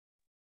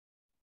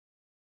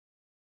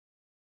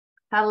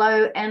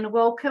Hello and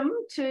welcome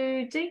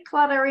to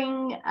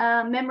Decluttering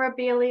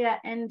Memorabilia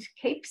and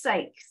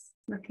Keepsakes.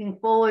 Looking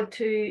forward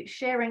to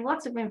sharing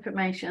lots of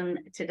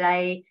information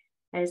today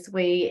as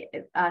we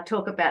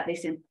talk about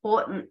this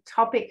important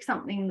topic,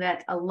 something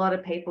that a lot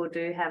of people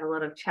do have a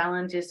lot of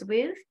challenges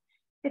with.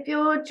 If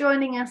you're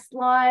joining us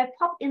live,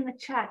 pop in the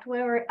chat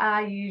where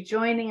are you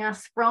joining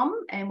us from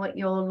and what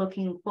you're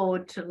looking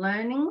forward to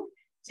learning.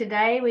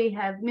 Today we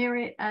have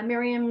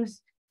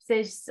Miriam's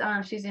says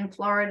she's in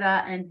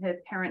Florida and her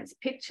parents'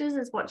 pictures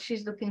is what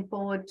she's looking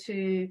forward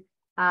to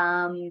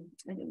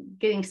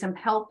getting some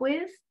help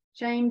with.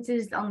 James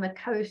is on the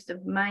coast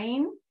of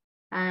Maine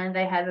and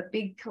they have a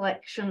big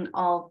collection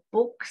of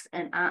books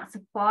and art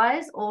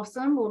supplies.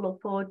 Awesome. We'll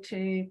look forward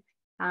to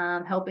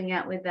helping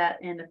out with that.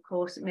 And of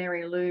course,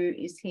 Mary Lou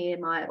is here,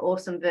 my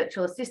awesome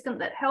virtual assistant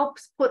that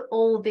helps put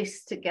all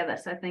this together.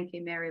 So thank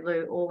you, Mary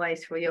Lou,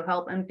 always for your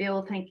help. And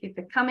Bill, thank you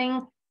for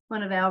coming.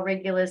 One of our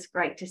regulars,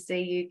 great to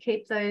see you.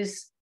 Keep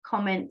those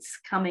comments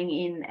coming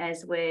in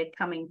as we're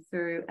coming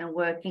through and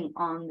working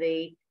on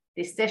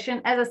this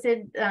session. As I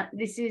said,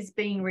 this is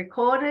being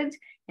recorded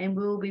and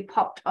will be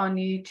popped on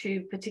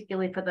YouTube,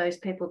 particularly for those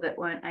people that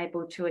weren't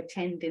able to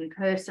attend in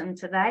person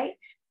today.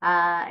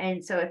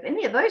 And so if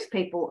any of those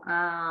people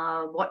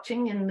are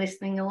watching and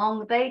listening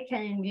along, they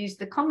can use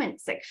the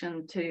comments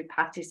section to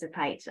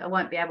participate. I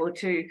won't be able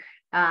to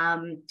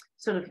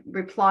sort of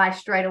reply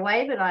straight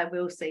away, but I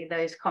will see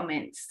those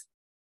comments.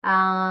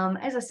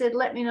 As I said,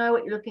 let me know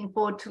what you're looking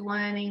forward to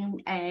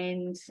learning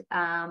and,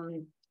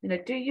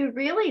 do you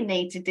really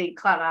need to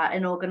declutter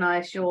and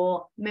organize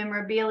your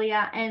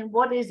memorabilia, and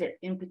what is it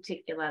in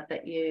particular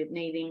that you're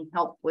needing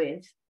help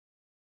with?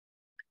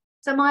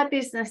 So my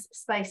business,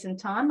 Space and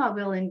Time, I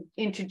will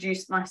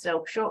introduce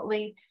myself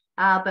shortly,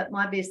 but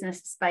my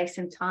business, Space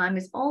and Time,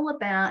 is all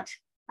about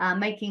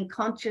making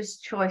conscious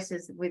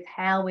choices with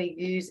how we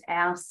use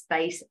our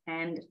space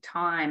and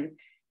time.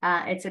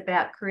 It's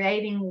about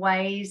creating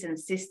ways and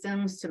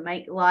systems to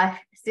make life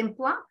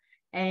simpler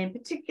and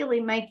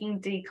particularly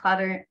making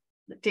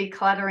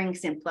decluttering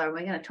simpler.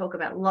 We're going to talk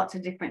about lots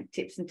of different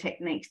tips and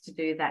techniques to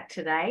do that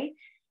today.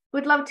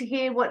 We'd love to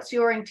hear what's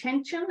your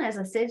intention. As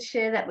I said,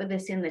 share that with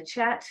us in the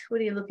chat. What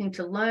are you looking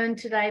to learn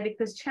today?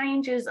 Because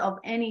changes of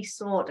any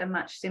sort are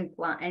much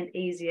simpler and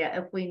easier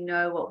if we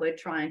know what we're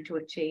trying to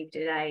achieve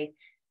today.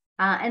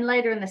 And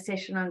later in the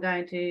session, I'm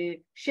going to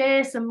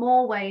share some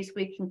more ways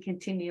we can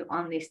continue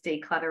on this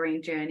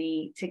decluttering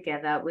journey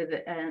together with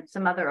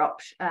some other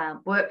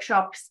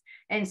workshops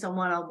and some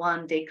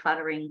one-on-one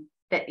decluttering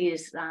that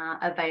is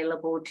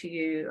available to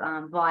you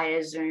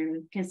via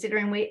Zoom,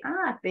 considering we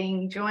are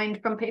being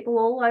joined from people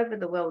all over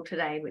the world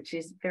today, which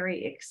is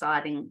very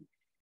exciting.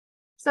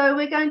 So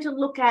we're going to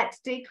look at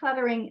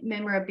decluttering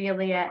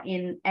memorabilia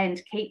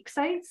and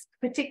keepsakes,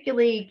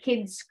 particularly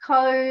kids'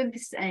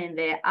 clothes and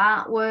their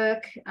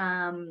artwork,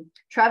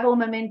 travel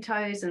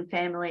mementos and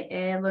family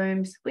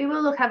heirlooms. We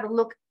will have a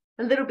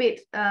little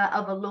bit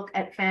of a look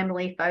at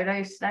family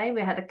photos today.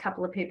 We had a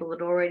couple of people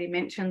that already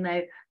mentioned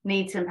they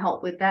need some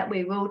help with that.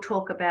 We will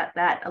talk about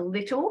that a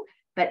little,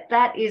 but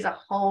that is a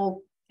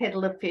whole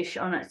kettle of fish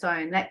on its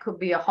own. That could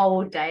be a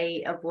whole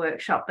day of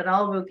workshop, but I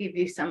will give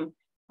you some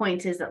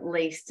pointers at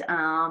least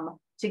to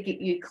get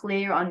you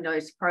clear on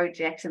those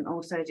projects and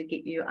also to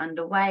get you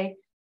underway.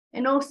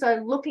 And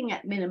also looking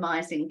at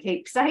minimizing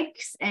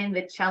keepsakes and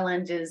the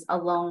challenges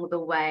along the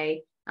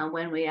way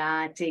when we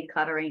are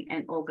decluttering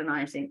and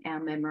organizing our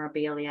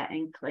memorabilia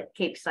and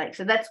keepsakes.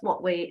 So that's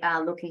what we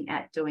are looking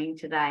at doing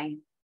today.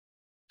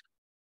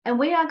 And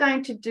we are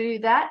going to do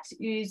that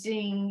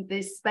using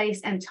this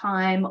space and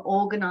time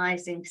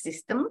organizing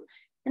system.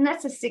 And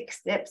that's a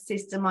 6-step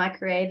system I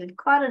created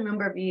quite a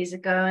number of years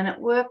ago, and it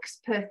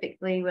works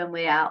perfectly when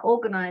we are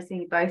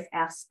organizing both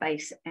our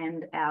space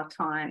and our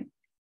time.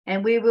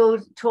 And we will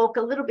talk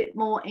a little bit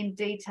more in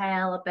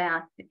detail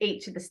about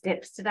each of the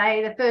steps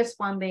today. The first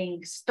one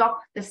being stop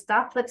the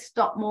stuff. Let's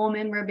stop more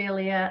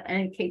memorabilia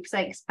and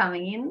keepsakes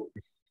coming in.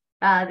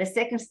 The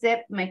second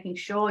step, making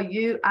sure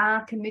you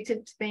are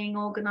committed to being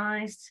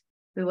organized.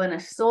 We want to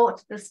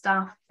sort the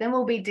stuff. Then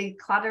we'll be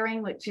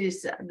decluttering, which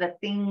is the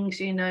things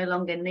you no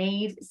longer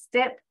need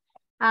step.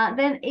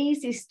 Then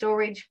easy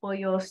storage for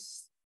your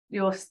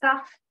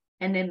stuff,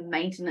 and then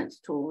maintenance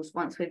tools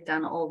once we've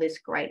done all this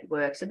great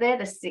work. So they're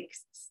the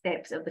 6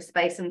 steps of the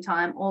space and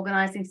time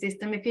organizing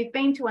system. If you've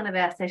been to one of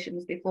our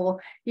sessions before,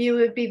 you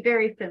would be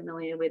very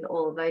familiar with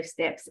all of those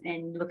steps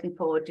and looking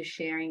forward to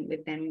sharing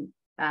with them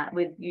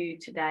with you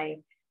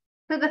today.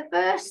 So the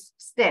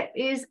first step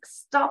is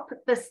stop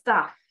the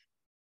stuff.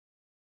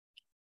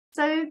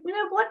 So,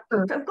 what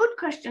a good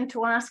question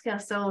to ask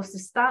ourselves to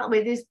start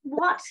with is,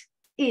 what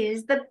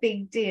is the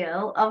big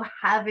deal of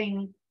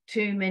having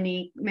too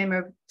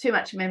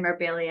much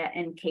memorabilia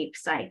and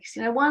keepsakes?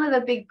 One of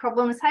the big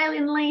problems, Hayley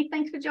and Lee,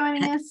 thanks for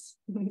joining us.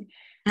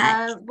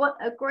 What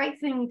a great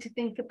thing to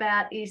think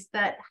about is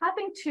that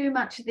having too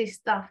much of this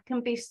stuff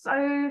can be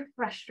so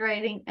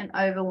frustrating and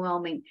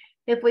overwhelming.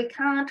 If we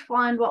can't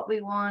find what we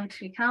want,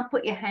 you can't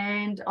put your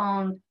hand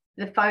on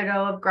the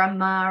photo of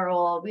grandma,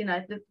 or, you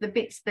know, the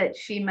bits that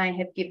she may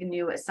have given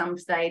you at some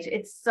stage.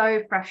 It's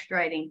so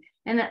frustrating.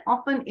 And it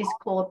often is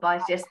caused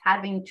by just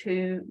having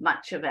too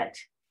much of it.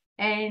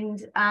 And,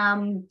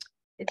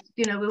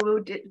 you know, we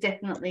will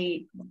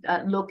definitely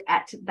look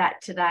at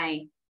that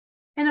today.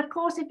 And of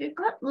course, if you've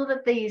got a lot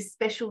of these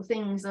special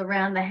things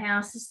around the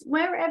house,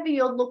 wherever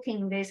you're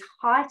looking, there's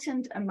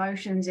heightened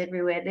emotions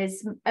everywhere.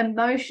 There's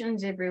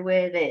emotions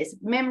everywhere. There's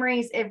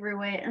memories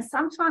everywhere. And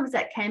sometimes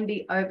that can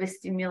be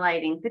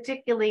overstimulating,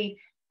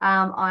 particularly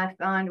I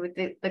find with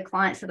the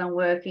clients that I'm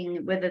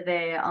working, whether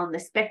they're on the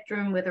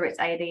spectrum, whether it's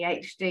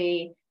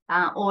ADHD,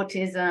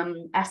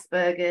 autism,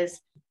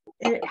 Asperger's,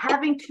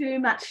 having too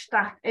much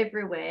stuff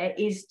everywhere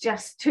is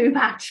just too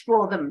much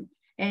for them.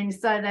 And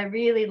so they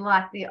really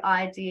like the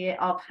idea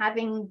of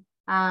having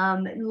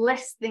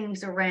less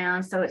things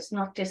around, so it's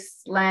not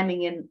just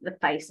slamming in the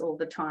face all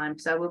the time.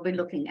 So we'll be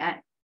looking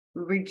at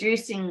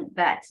reducing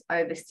that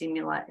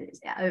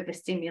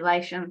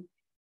overstimulation.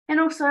 And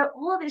also,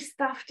 all of this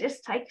stuff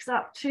just takes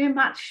up too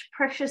much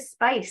precious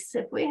space.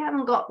 If we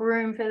haven't got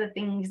room for the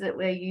things that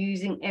we're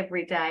using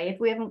every day, if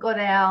we haven't got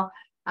our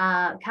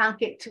can't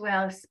get to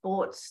our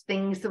sports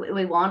things that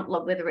we want,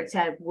 like whether it's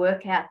our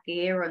workout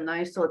gear and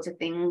those sorts of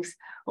things,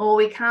 or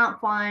we can't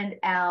find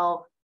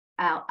our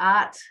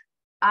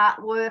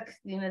artwork,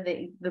 you know,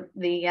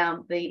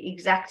 the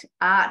exact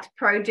art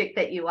project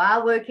that you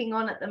are working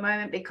on at the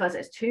moment because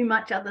there's too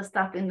much other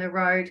stuff in the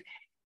road.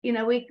 You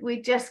know,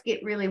 we just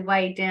get really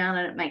weighed down,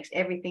 and it makes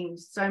everything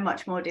so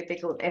much more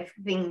difficult if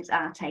things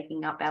are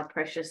taking up our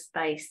precious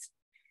space.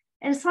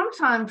 And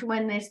sometimes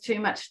when there's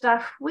too much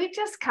stuff, we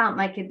just can't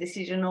make a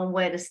decision on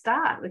where to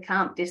start. We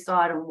can't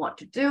decide on what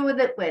to do with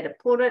it, where to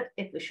put it,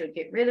 if we should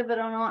get rid of it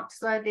or not.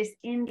 So this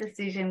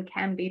indecision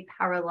can be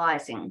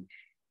paralyzing.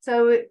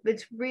 So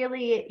it's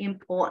really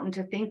important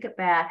to think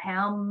about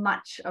how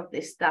much of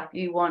this stuff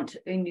you want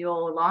in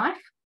your life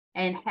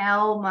and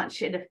how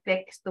much it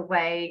affects the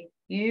way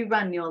you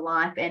run your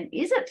life. And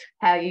is it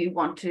how you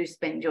want to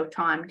spend your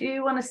time? Do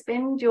you want to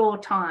spend your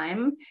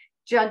time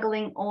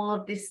juggling all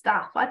of this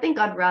stuff? I think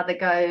I'd rather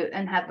go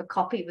and have a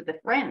coffee with a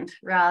friend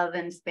rather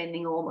than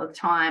spending all the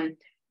time,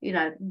 you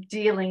know,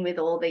 dealing with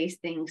all these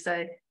things.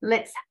 So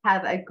let's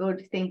have a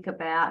good think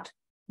about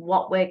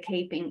what we're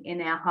keeping in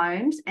our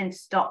homes and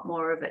stop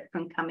more of it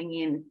from coming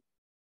in.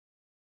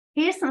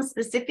 Here's some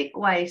specific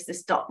ways to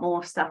stop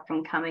more stuff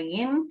from coming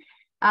in.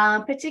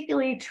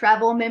 Particularly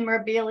travel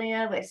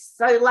memorabilia. We're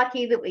so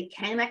lucky that we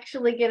can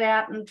actually get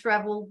out and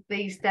travel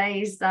these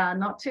days.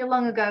 Not too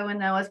long ago,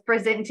 when I was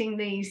presenting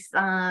these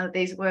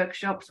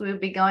workshops, we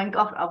would be going,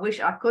 God, I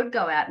wish I could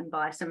go out and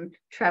buy some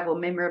travel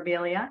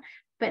memorabilia.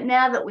 But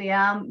now that we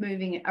are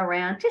moving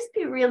around, just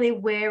be really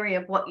wary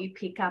of what you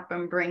pick up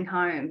and bring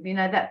home. You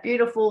know, that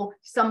beautiful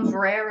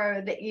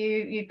sombrero that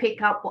you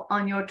pick up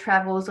on your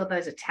travels, or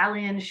those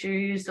Italian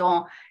shoes,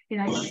 or, you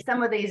know,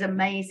 some of these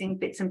amazing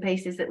bits and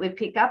pieces that we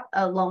pick up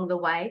along the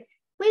way,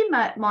 we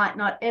might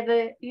not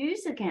ever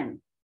use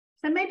again.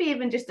 So maybe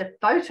even just a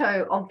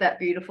photo of that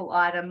beautiful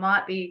item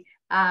might be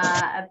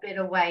a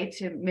better way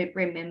to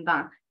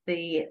remember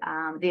the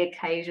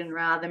occasion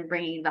rather than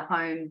bringing the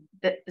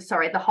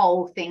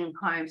whole thing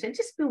home. So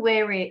just be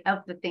wary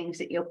of the things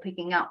that you're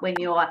picking up when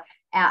you're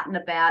out and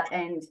about,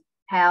 and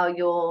how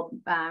you're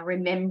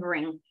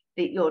remembering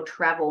your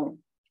travel.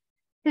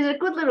 There's a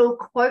good little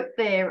quote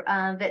there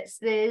that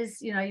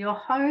says, you know, your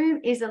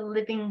home is a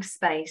living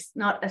space,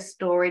 not a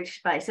storage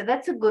space. So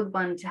that's a good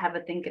one to have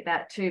a think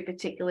about too,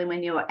 particularly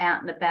when you're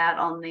out and about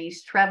on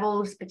these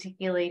travels,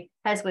 particularly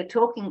as we're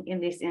talking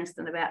in this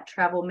instant about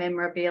travel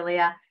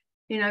memorabilia.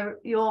 You know,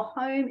 your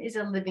home is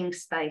a living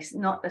space,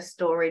 not a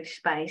storage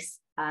space.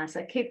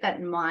 So keep that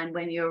in mind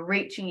when you're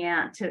reaching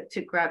out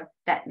to grab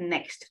that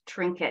next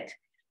trinket.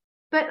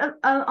 But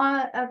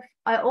I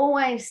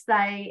always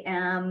say,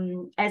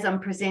 as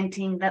I'm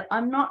presenting, that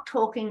I'm not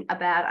talking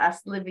about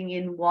us living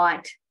in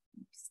white,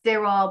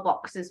 sterile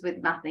boxes with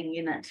nothing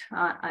in it.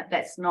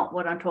 That's not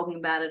what I'm talking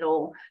about at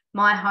all.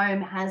 My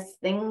home has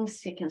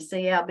things. You can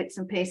see our bits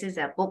and pieces,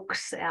 our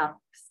books, our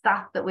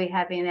stuff that we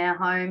have in our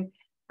home.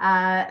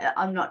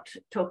 I'm not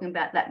talking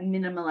about that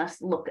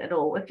minimalist look at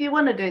all. If you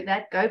want to do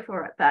that, go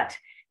for it. But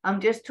I'm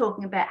just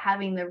talking about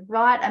having the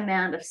right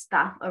amount of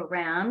stuff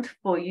around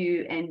for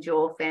you and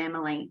your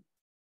family.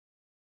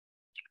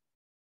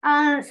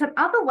 Some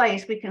other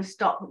ways we can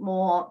stop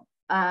more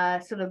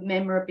sort of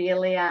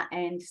memorabilia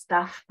and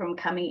stuff from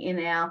coming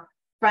in our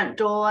front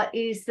door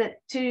is that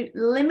to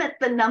limit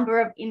the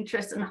number of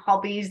interests and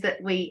hobbies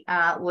that we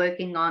are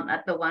working on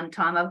at the one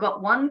time. I've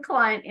got one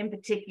client in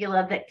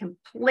particular that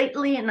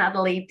completely and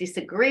utterly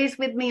disagrees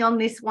with me on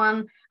this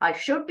one. I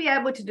should be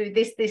able to do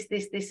this, this,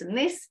 this, this, and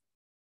this.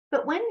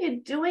 But when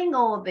you're doing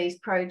all of these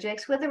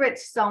projects, whether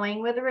it's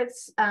sewing, whether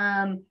it's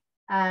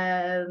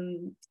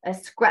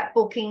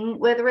scrapbooking,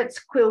 whether it's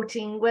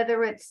quilting,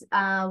 whether it's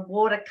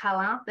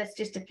watercolor, that's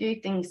just a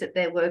few things that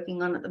they're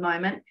working on at the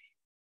moment.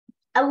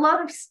 A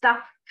lot of stuff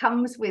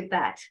comes with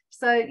that.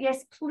 So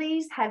yes,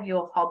 please have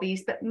your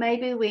hobbies, but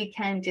maybe we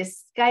can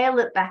just scale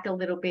it back a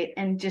little bit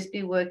and just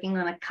be working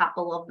on a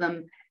couple of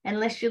them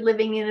unless you're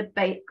living in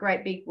a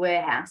great big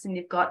warehouse and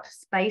you've got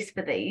space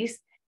for these.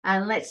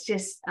 And let's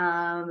just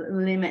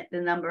limit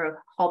the number of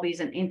hobbies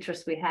and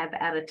interests we have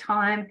at a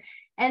time.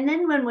 And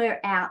then when we're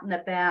out and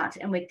about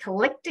and we're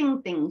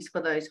collecting things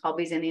for those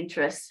hobbies and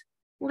interests,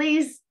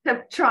 please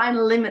try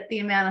and limit the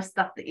amount of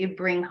stuff that you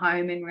bring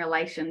home in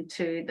relation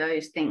to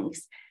those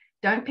things.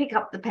 Don't pick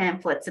up the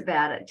pamphlets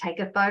about it. Take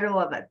a photo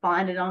of it,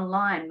 find it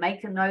online,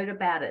 make a note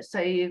about it so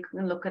you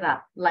can look it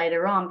up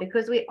later on.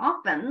 Because we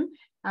often,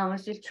 I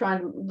was just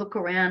trying to look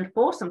around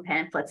for some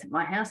pamphlets at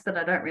my house, but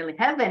I don't really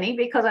have any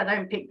because I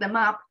don't pick them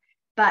up.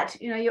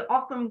 But, you know, you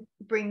often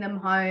bring them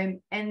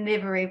home and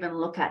never even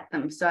look at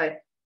them. So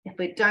if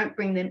we don't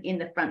bring them in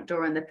the front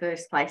door in the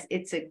first place,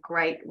 it's a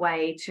great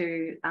way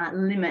to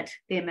limit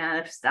the amount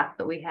of stuff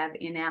that we have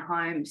in our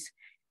homes.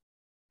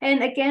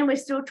 And again, we're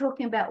still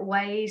talking about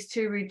ways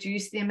to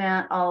reduce the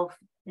amount of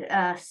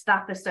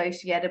stuff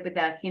associated with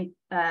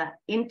our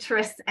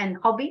interests and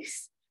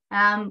hobbies.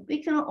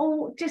 We can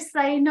all just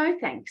say no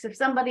thanks. If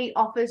somebody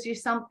offers you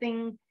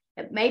something,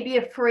 it may be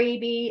a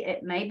freebie,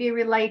 it may be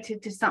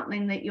related to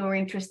something that you're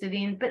interested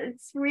in, but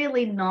it's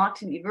really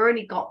not, and you've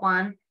already got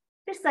one,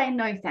 just say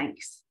no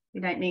thanks. You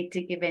don't need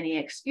to give any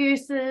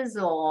excuses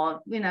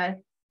or, you know,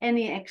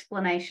 any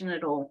explanation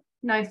at all.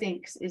 No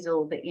thanks is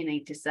all that you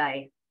need to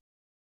say.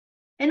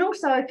 And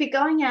also, if you're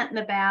going out and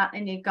about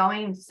and you're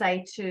going,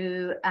 say,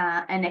 to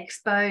an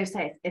expo,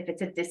 say if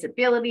it's a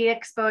disability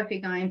expo, if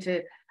you're going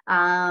to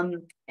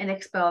an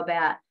expo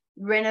about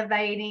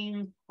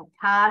renovating, a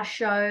car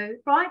show,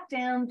 write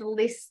down the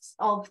lists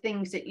of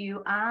things that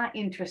you are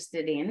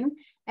interested in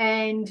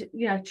and,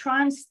 you know,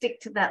 try and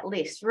stick to that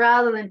list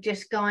rather than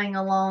just going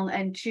along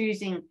and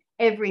choosing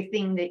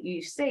everything that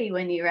you see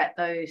when you're at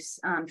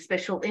those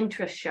special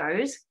interest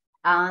shows.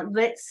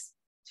 Let's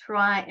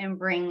try and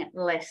bring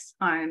less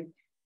home.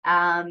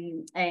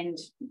 And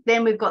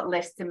then we've got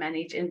less to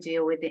manage and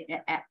deal with it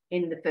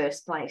in the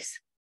first place.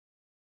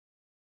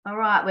 All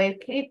right, we'll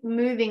keep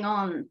moving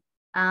on.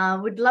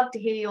 Would love to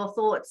hear your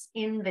thoughts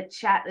in the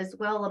chat as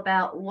well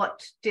about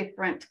what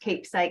different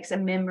keepsakes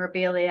and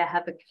memorabilia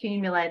have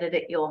accumulated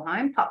at your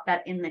home. Pop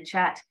that in the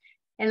chat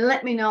and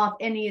let me know if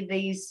any of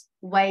these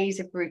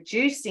ways of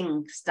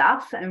reducing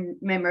stuff and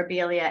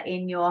memorabilia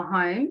in your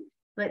home.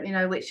 Let me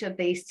know which of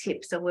these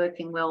tips are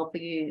working well for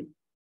you.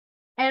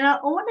 And I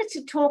wanted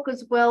to talk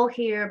as well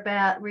here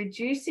about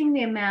reducing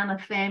the amount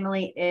of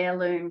family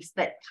heirlooms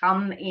that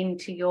come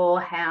into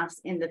your house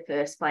in the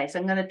first place.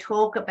 I'm going to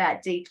talk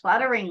about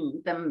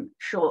decluttering them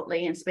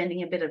shortly and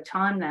spending a bit of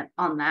time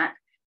on that.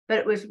 But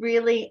it was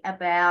really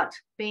about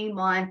being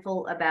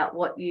mindful about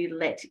what you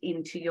let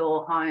into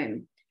your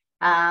home.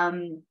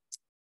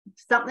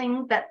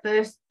 Something that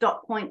first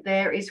dot point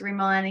there is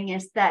reminding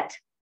us that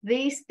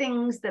these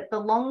things that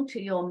belong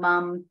to your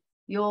mum,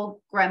 your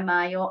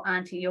grandma, your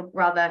auntie, your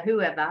brother,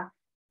 whoever,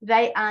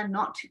 they are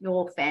not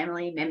your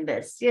family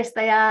members. Yes,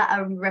 they are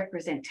a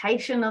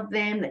representation of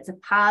them. That's a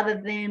part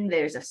of them.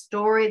 There's a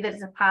story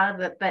that's a part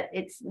of it, but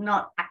it's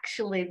not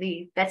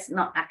actually that's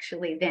not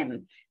actually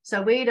them.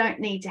 So we don't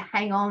need to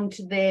hang on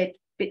to their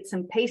bits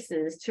and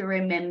pieces to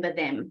remember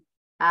them.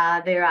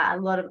 There are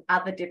a lot of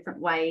other different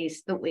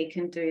ways that we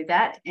can do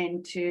that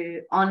and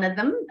to honor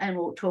them. And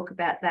we'll talk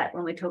about that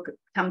when we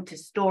come to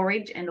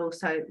storage and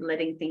also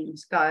letting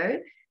things go.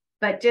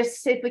 But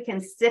just see if we can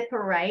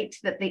separate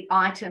that the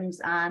items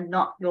are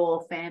not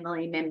your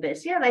family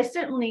members. Yeah, they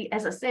certainly,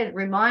 as I said,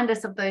 remind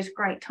us of those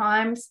great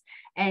times,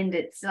 and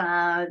they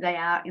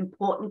are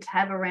important to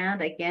have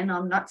around. Again,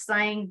 I'm not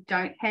saying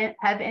don't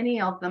have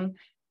any of them,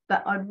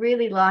 but I'd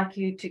really like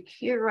you to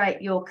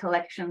curate your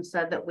collection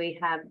so that we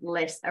have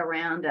less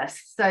around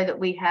us, so that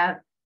we have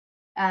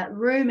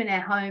room in our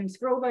homes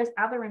for all those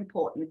other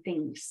important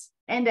things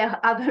and our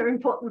other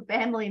important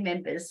family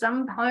members.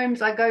 Some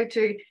homes I go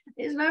to,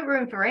 there's no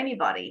room for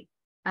anybody.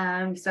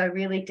 So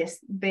really just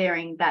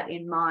bearing that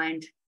in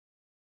mind.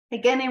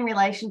 Again, in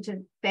relation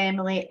to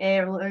family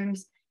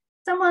heirlooms,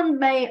 someone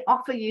may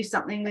offer you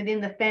something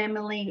within the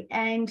family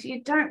and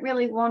you don't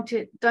really want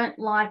it, don't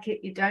like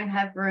it, you don't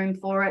have room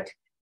for it.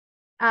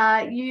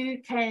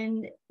 You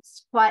can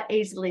quite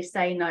easily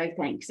say no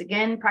thanks.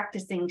 Again,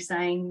 practicing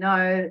saying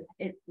no.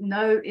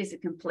 No is a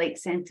complete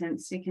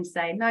sentence. You can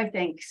say no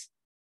thanks,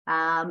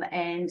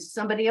 and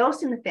somebody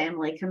else in the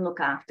family can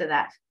look after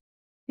that.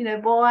 You know,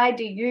 why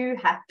do you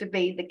have to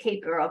be the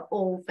keeper of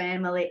all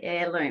family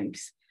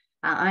heirlooms?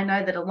 I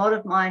know that a lot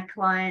of my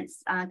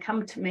clients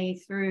come to me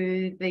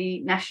through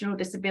the National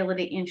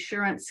Disability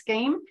Insurance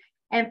Scheme,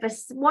 and for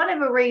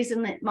whatever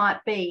reason it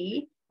might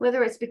be,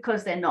 whether it's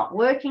because they're not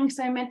working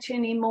so much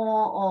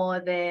anymore or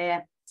they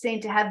seem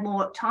to have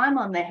more time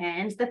on their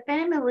hands, the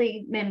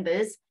family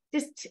members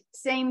just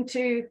seem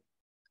to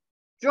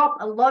drop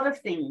a lot of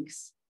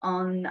things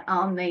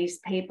on these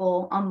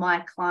people, on my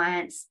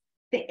clients,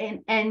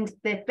 and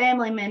their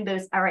family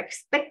members are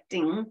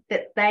expecting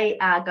that they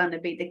are going to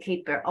be the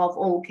keeper of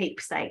all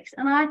keepsakes.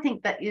 And I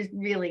think that is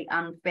really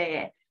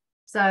unfair.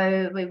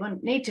 So we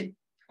need to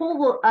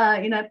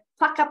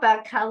pluck up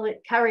our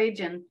courage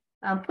and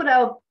put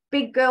our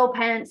big girl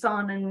pants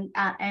on,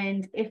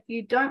 and if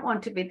you don't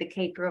want to be the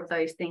keeper of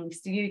those things,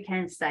 you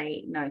can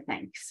say no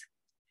thanks.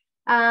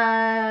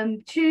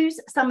 Choose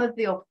some of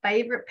your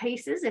favorite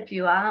pieces if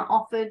you are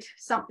offered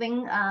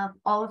something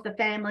of the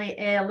family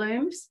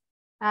heirlooms.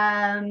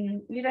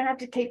 You don't have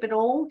to keep it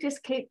all.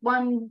 Just keep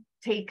one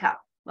teacup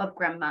of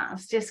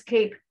grandma's. Just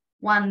keep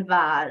one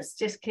vase.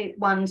 Just keep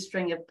one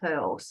string of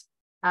pearls.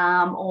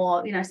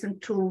 Or, you know, some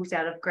tools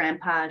out of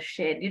grandpa's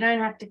shed. You don't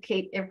have to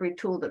keep every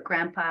tool that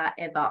grandpa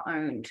ever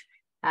owned,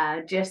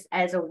 just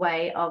as a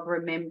way of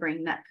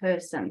remembering that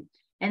person.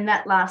 And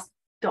that last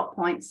dot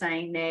point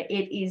saying there,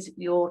 it is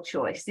your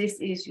choice. This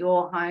is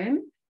your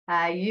home.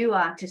 You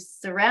are to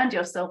surround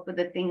yourself with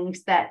the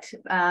things that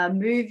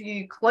move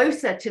you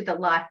closer to the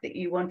life that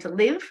you want to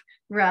live,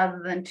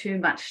 rather than too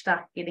much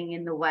stuff getting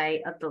in the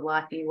way of the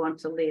life you want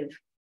to live.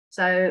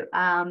 So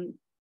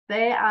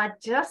there are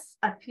just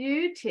a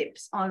few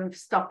tips on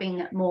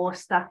stopping more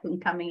stuff from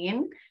coming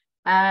in.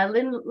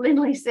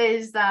 Lindley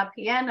says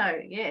piano.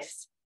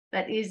 Yes,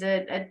 that is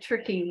a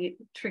tricky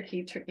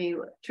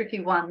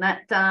one.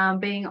 That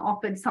being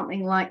offered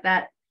something like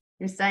that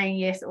and saying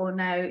yes or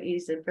no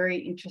is a very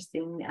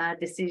interesting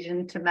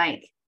decision to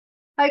make.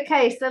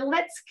 Okay, so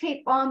let's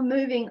keep on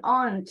moving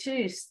on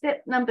to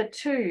step number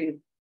 2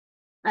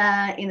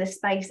 in the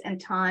space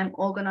and time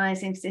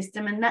organizing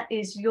system, and that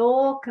is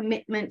your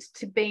commitment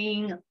to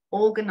being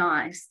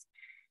organized.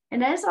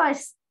 And as I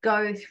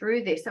go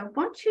through this, I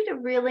want you to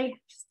really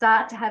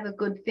start to have a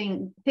good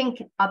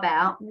think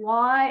about,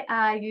 why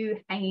are you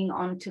hanging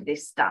on to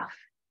this stuff?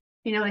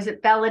 You know, is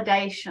it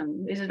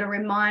validation? Is it a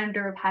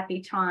reminder of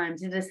happy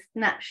times? Is it a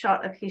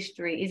snapshot of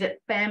history? Is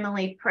it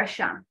family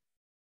pressure?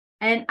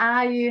 And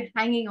are you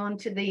hanging on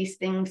to these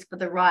things for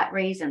the right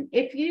reason?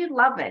 If you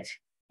love it,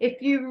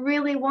 if you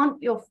really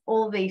want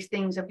all these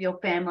things of your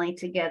family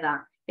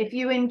together, if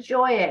you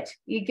enjoy it,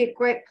 you get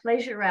great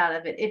pleasure out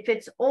of it, if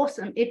it's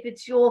awesome, if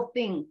it's your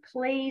thing,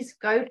 please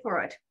go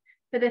for it.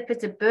 But if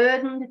it's a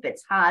burden, if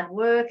it's hard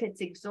work,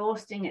 it's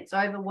exhausting, it's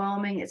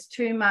overwhelming, it's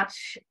too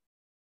much,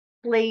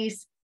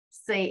 please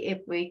see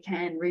if we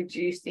can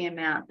reduce the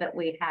amount that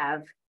we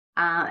have,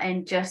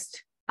 and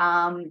just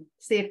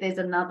see if there's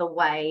another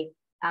way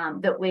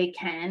that we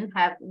can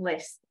have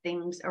less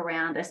things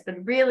around us.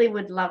 But really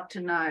would love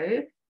to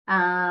know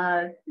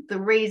the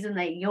reason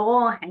that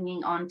you're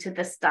hanging on to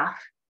the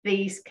stuff,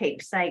 these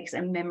keepsakes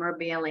and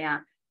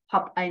memorabilia.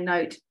 Pop a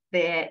note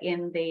there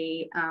in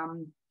the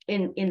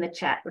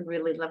chat. Would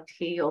really love to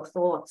hear your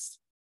thoughts.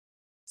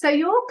 So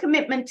your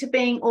commitment to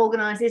being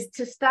organized is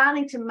to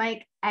starting to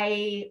make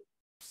a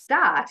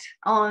start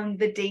on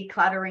the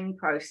decluttering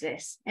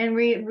process. And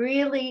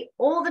really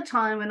all the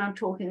time when I'm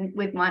talking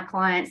with my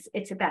clients,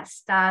 it's about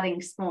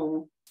starting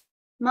small.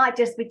 Might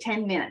just be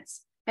 10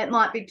 minutes. It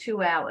might be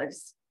 2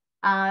 hours.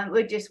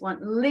 We just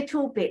want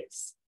little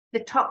bits, the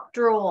top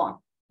drawer,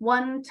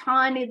 one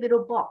tiny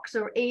little box,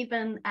 or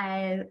even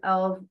an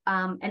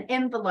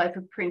envelope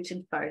of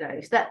printed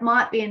photos. That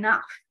might be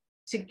enough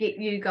to get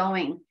you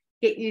going,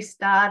 get you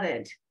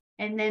started.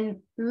 And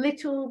then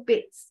little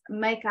bits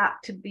make up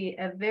to be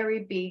a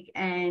very big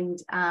and,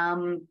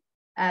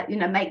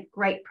 make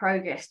great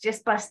progress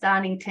just by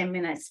starting 10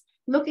 minutes.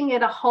 Looking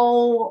at a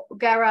whole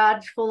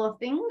garage full of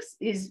things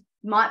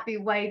might be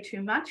way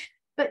too much.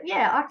 But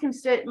yeah, I can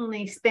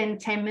certainly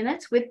spend 10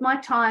 minutes with my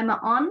timer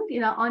on,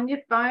 on your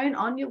phone,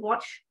 on your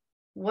watch,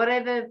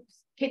 whatever,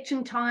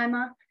 kitchen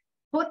timer.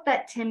 Put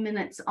that 10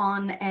 minutes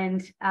on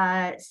and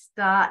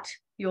start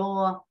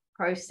your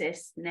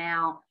process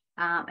now.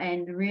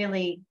 And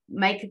really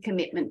make a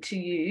commitment to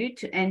you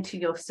and to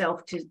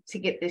yourself to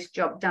get this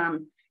job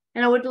done.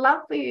 And I would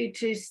love for you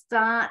to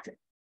start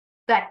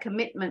that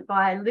commitment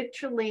by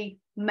literally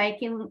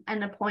making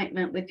an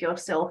appointment with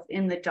yourself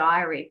in the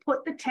diary.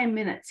 Put the 10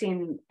 minutes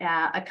in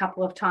a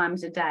couple of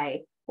times a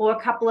day, or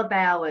a couple of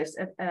hours,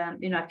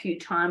 a few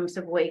times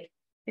a week.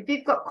 If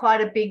you've got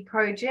quite a big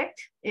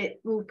project, it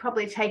will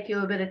probably take you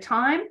a bit of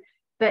time.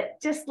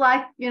 But just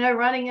like,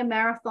 running a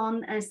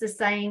marathon, as the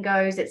saying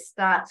goes, it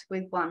starts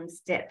with one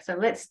step. So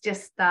let's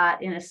just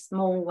start in a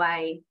small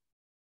way.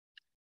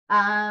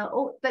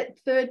 That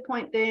third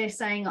point there,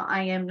 saying,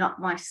 I am not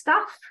my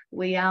stuff.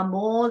 We are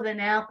more than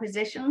our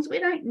possessions. We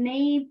don't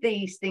need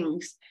these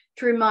things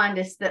to remind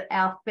us that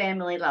our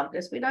family loved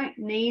us. We don't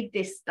need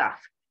this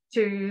stuff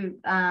to,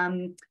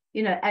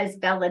 as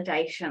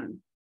validation.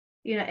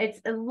 It's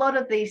a lot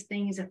of these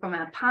things are from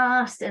our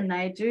past, and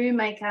they do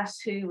make us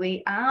who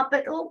we are,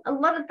 but a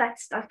lot of that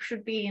stuff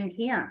should be in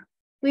here.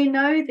 We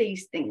know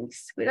these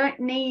things. We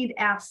don't need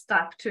our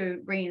stuff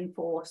to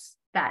reinforce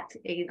that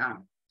either.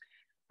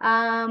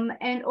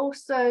 And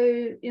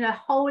also,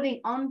 holding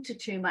on to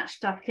too much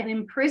stuff can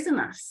imprison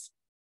us,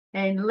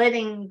 and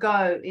letting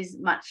go is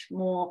much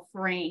more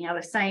freeing. I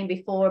was saying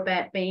before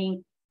about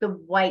being the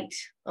weight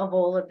of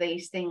all of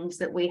these things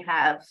that we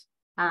have.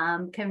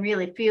 Can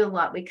really feel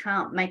like we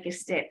can't make a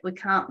step, we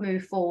can't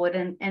move forward,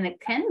 and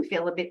it can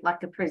feel a bit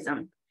like a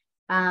prison.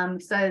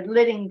 So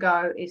letting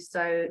go is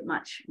so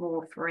much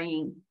more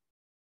freeing.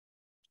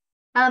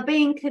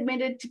 Being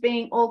committed to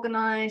being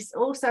organised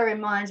also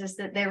reminds us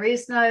that there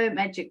is no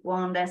magic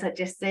wand. As I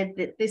just said,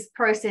 that this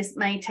process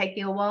may take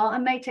you a while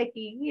and may take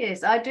you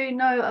years. I do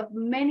know of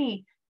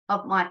many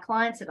of my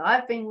clients that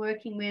I've been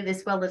working with,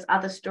 as well as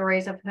other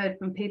stories I've heard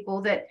from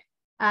people, that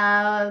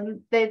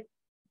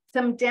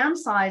some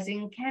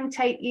downsizing can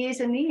take years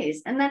and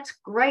years. And that's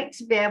great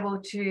to be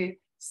able to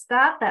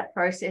start that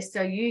process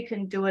so you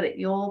can do it at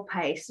your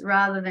pace,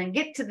 rather than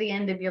get to the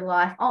end of your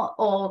life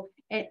or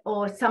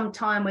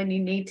sometime when you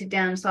need to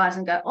downsize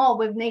and go, oh,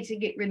 we need to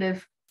get rid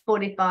of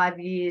 45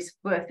 years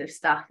worth of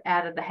stuff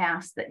out of the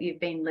house that you've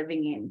been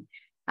living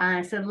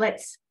in. So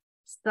let's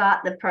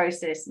start the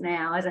process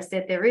now. As I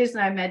said, there is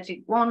no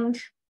magic wand.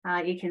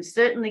 You can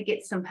certainly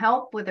get some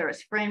help, whether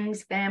it's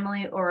friends,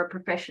 family, or a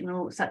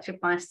professional such as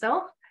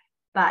myself.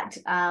 But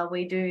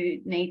we do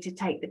need to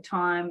take the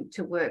time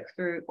to work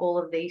through all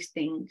of these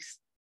things.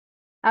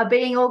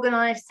 Being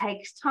organised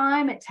takes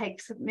time. It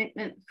takes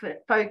commitment,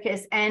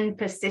 focus, and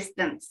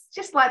persistence.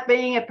 Just like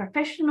being a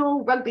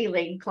professional rugby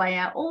league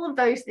player, all of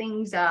those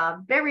things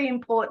are very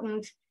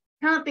important.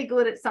 Can't be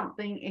good at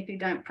something if you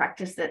don't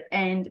practice it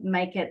and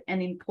make it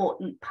an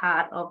important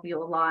part of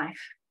your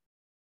life.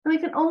 We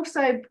can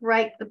also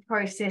break the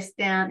process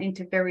down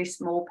into very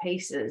small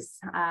pieces.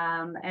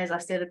 As I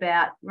said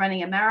about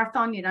running a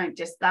marathon, you don't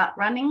just start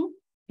running.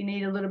 You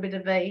need a little bit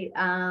of a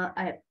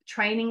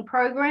training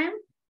program.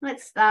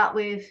 Let's start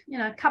with,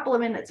 a couple of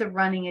minutes of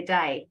running a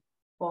day,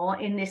 or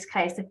in this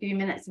case, a few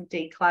minutes of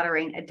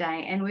decluttering a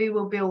day, and we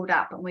will build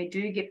up, and we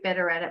do get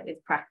better at it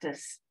with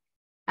practice.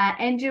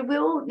 And you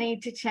will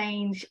need to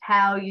change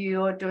how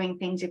you're doing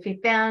things. If you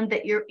found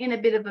that you're in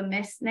a bit of a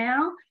mess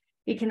now,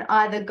 you can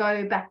either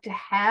go back to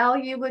how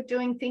you were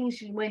doing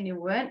things when you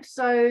weren't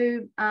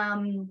so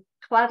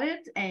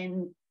cluttered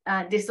and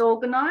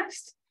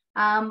disorganized,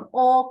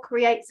 or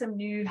create some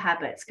new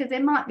habits, because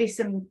there might be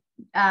some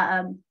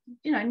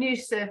new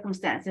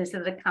circumstances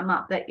that have come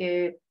up that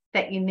you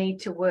need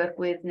to work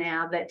with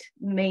now, that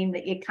mean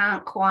that you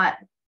can't quite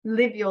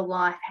live your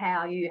life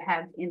how you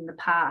have in the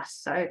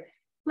past. So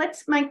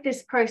let's make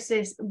this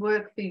process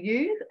work for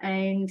you.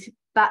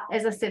 But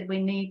as I said,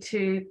 we need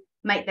to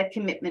make that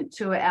commitment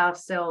to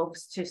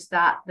ourselves to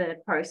start the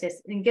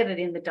process and get it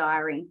in the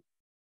diary.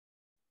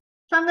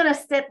 So I'm going to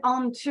step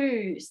on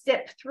to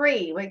step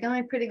 3. We're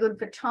going pretty good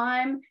for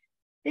time.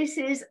 This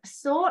is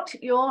sort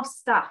your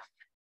stuff.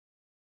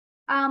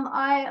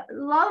 I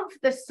love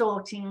the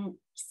sorting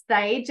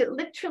stage. It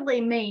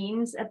literally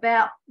means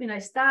about,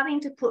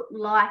 starting to put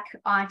like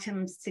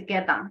items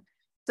together.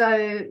 So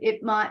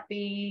it might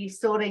be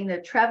sorting the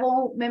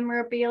travel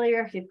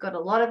memorabilia. If you've got a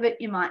lot of it,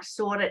 you might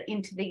sort it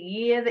into the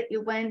year that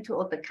you went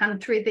or the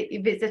country that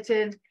you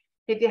visited.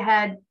 If you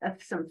had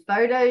some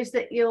photos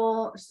that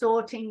you're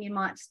sorting, you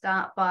might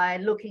start by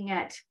looking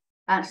at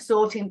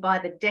sorting by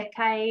the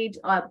decade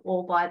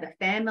or by the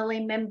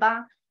family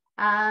member.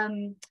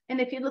 And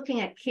if you're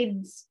looking at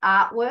kids'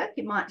 artwork,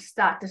 you might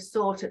start to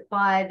sort it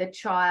by the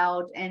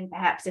child, and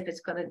perhaps if it's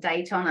got a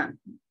date on it,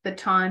 the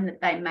time that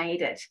they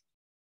made it.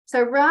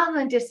 So rather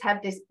than just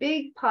have this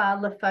big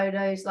pile of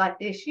photos like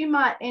this, you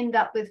might end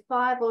up with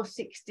 5 or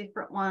 6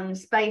 different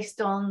ones based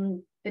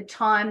on the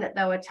time that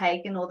they were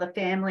taken, or the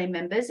family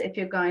members, if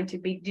you're going to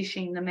be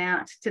dishing them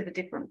out to the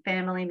different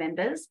family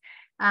members.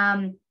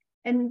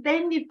 And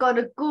then you've got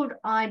a good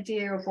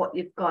idea of what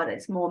you've got.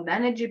 It's more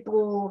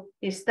manageable.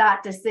 You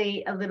start to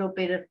see a little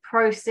bit of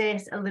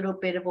process, a little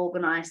bit of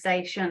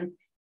organisation.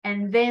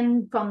 And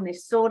then from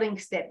this sorting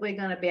step, we're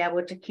going to be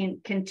able to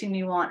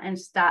continue on and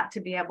start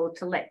to be able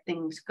to let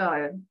things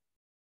go.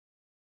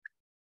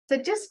 So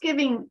just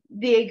giving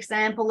the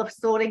example of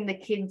sorting the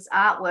kids'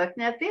 artwork.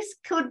 Now, this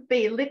could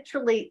be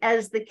literally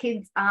as the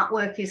kids'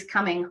 artwork is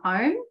coming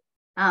home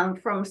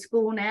from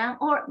school now,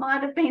 or it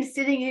might have been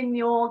sitting in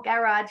your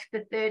garage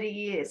for 30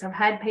 years. I've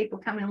had people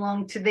coming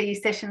along to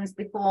these sessions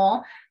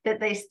before that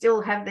they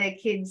still have their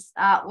kids'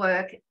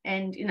 artwork,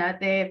 and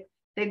they're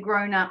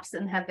grown-ups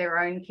and have their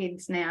own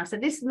kids now. So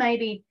this may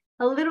be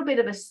a little bit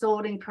of a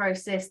sorting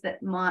process that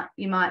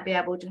you might be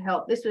able to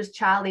help. This was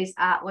Charlie's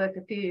artwork,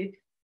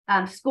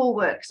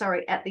 schoolwork,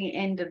 at the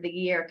end of the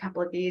year a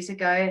couple of years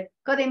ago.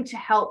 Got him to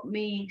help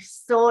me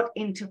sort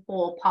into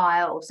 4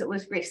 piles. It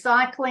was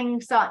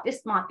recycling, so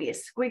this might be a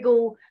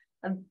squiggle,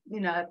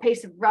 a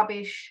piece of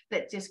rubbish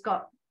that just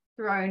got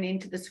thrown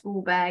into the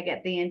school bag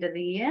at the end of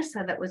the year.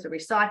 So that was a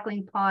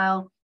recycling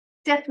pile.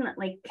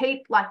 Definitely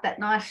keep like that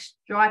nice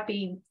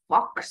stripy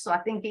box, I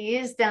think he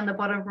is, down the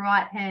bottom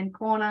right-hand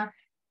corner.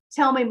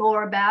 Tell me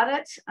more about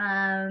it.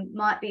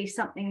 Might be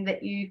something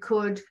that you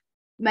could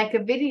make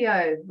a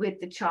video with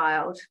the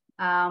child.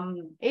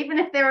 Even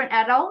if they're an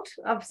adult,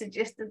 I've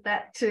suggested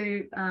that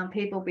to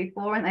people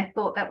before, and they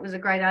thought that was a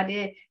great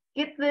idea.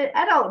 Get the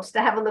adults to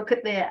have a look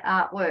at their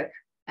artwork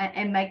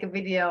and make a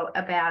video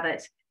about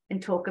it,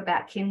 and talk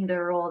about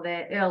kinder or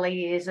their early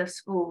years of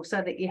school,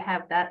 so that you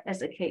have that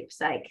as a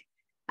keepsake.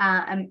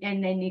 And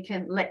then you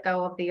can let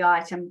go of the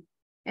item.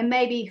 And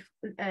maybe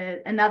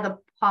another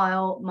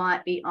pile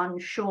might be on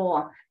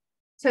shore.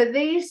 So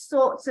these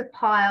sorts of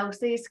piles,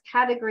 these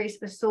categories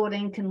for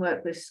sorting can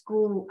work with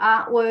school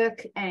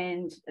artwork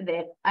and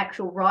their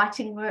actual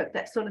writing work,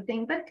 that sort of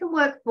thing, but it can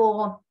work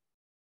for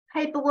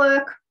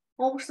paperwork,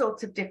 all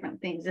sorts of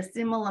different things, a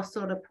similar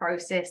sort of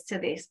process to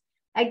this.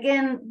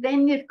 Again,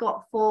 then you've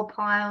got 4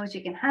 piles.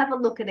 You can have a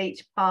look at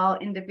each pile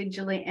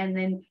individually and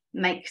then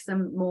make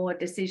some more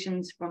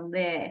decisions from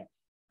there.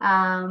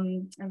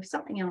 There was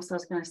something else I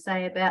was going to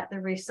say about the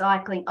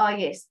recycling. Oh,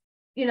 yes.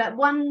 You know,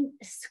 one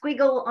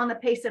squiggle on a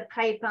piece of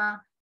paper,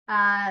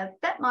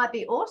 that might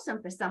be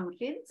awesome for some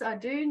kids. I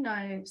do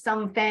know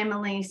some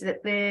families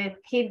that their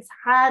kids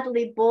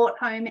hardly brought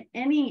home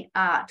any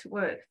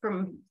artwork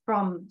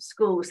from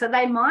school. So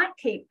they might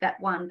keep that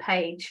one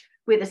page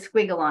with a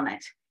squiggle on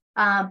it.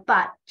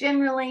 But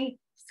generally,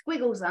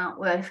 squiggles aren't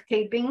worth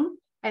keeping.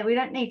 And we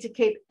don't need to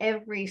keep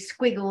every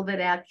squiggle that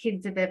our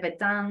kids have ever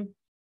done.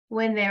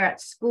 When they're at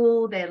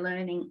school, they're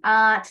learning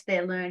art,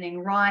 they're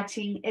learning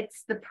writing.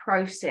 It's the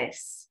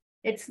process.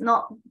 It's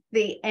not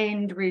the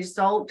end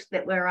result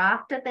that we're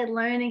after. They're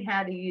learning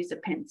how to use a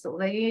pencil.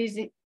 They're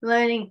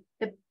learning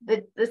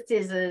the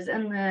scissors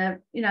and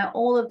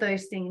all of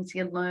those things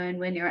you learn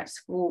when you're at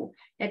school.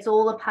 It's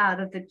all a part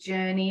of the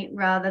journey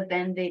rather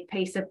than the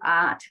piece of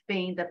art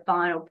being the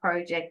final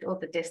project or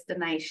the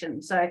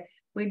destination. So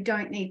we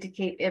don't need to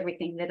keep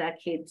everything that our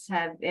kids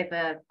have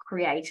ever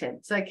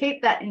created. So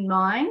keep that in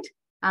mind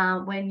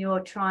when you're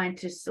trying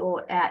to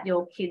sort out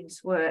your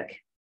kids' work.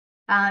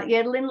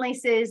 Yeah, Lindley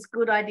says,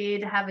 good idea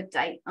to have a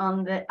date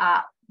on the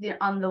art,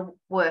 on the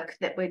work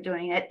that we're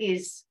doing. It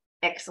is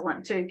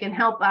excellent too. It can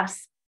help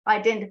us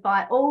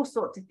identify all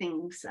sorts of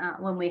things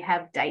when we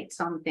have dates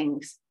on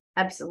things.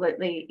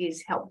 Absolutely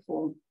is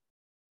helpful.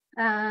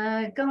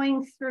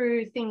 Going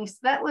through things,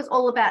 that was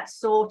all about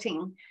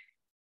sorting.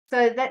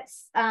 So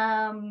that's,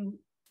 and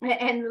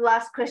the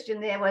last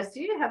question there was, do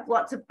you have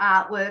lots of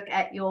artwork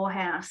at your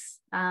house?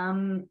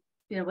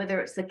 Whether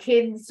it's the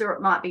kids or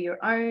it might be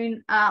your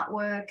own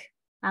artwork,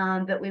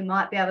 that we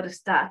might be able to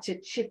start to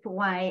chip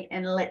away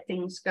and let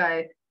things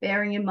go,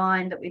 bearing in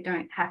mind that we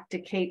don't have to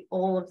keep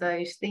all of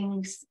those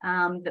things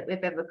that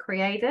we've ever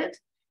created.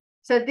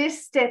 So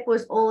this step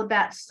was all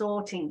about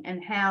sorting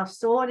and how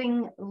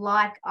sorting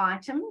like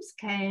items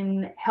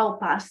can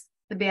help us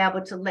to be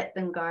able to let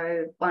them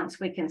go once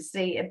we can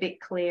see a bit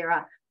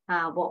clearer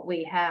what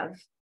we have.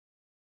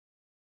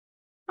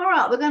 All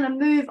right, we're going to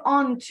move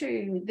on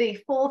to the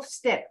 4th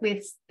step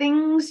with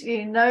things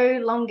you no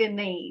longer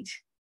need.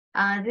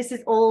 This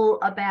is all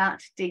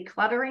about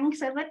decluttering.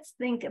 So let's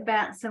think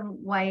about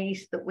some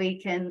ways that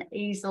we can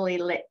easily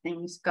let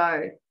things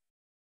go.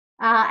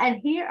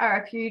 And here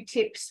are a few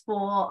tips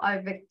for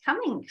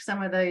overcoming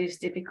some of those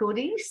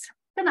difficulties.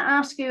 I'm going to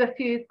ask you a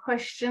few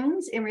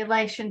questions in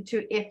relation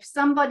to if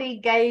somebody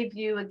gave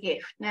you a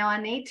gift. Now,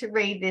 I need to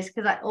read this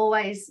because I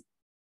always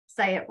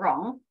say it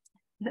wrong.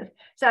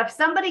 So if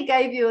somebody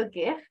gave you a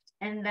gift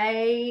and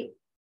I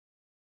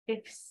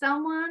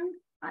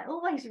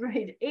always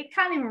read it,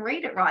 can't even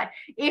read it right.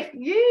 If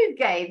you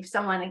gave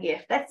someone a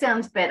gift, that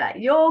sounds better.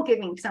 You're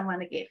giving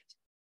someone a gift.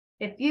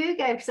 If you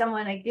gave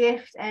someone a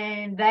gift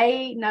and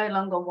they no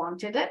longer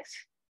wanted it,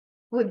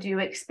 would you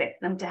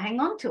expect them to hang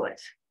on to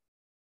it?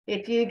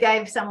 If you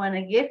gave someone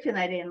a gift and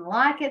they didn't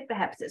like it,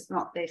 perhaps it's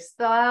not their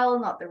style,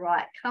 not the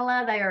right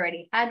color, they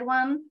already had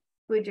one,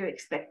 would you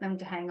expect them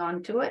to hang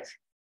on to it?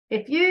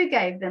 If you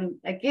gave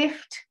them a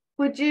gift,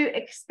 would you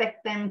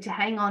expect them to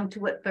hang on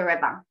to it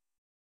forever?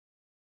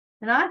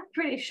 And I'm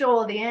pretty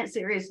sure the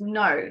answer is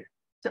no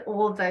to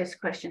all of those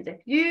questions. If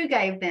you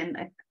gave them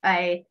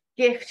a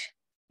gift,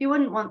 you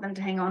wouldn't want them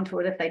to hang on to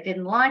it if they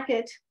didn't like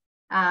it,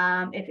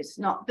 if it's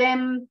not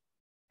them,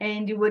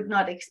 and you would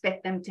not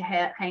expect them to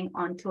hang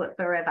on to it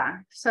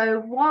forever. So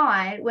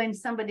why, when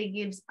somebody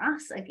gives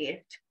us a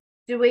gift,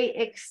 do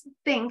we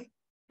think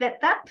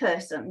that that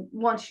person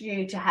wants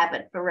you to have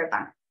it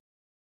forever?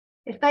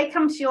 If they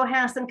come to your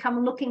house and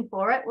come looking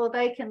for it, well,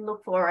 they can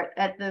look for it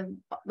at the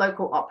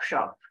local op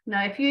shop.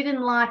 No, if you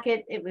didn't like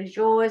it, it was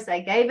yours.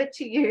 They gave it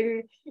to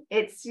you.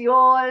 It's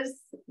yours.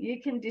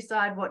 You can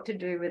decide what to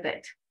do with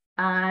it.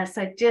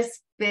 So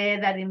just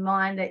bear that in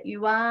mind, that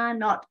you are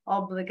not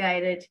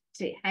obligated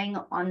to hang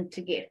on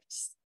to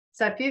gifts.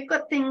 So if you've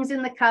got things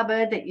in the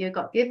cupboard that you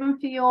got given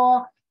for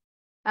your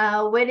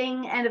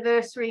wedding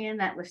anniversary, and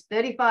that was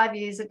 35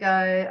 years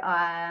ago,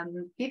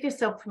 give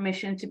yourself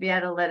permission to be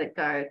able to let it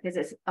go, because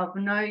it's of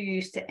no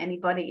use to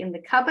anybody in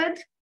the cupboard.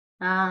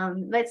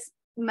 Let's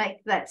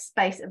make that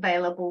space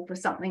available for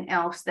something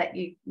else that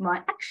you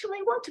might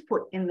actually want to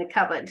put in the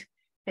cupboard.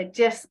 But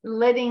just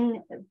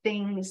letting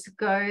things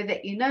go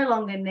that you no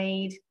longer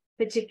need,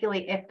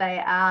 particularly if they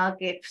are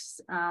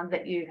gifts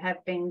that you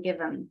have been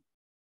given.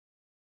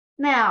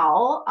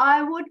 Now,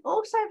 I would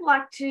also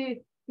like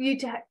you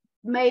to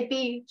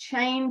maybe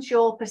change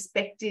your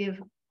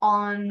perspective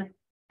on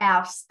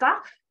our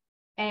stuff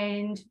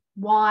and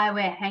why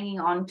we're hanging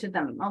on to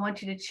them. I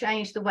want you to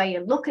change the way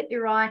you look at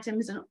your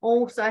items and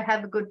also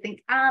have a good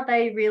think, are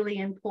they really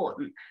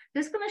important?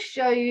 I'm just going to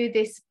show you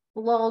this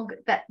blog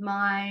that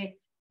my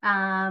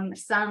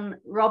son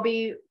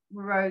Robbie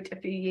wrote a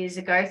few years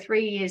ago,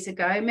 3 years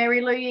ago.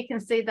 Mary Lou, you can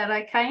see that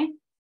okay?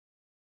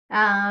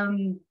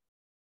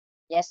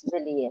 Yes,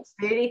 Julie, yes.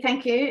 Really,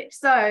 thank you.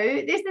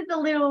 So this is a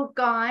little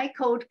guy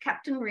called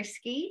Captain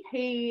Risky.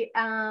 He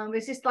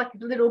was just like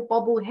a little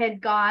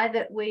bobblehead guy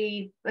that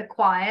we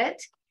acquired,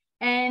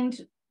 and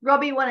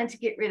Robbie wanted to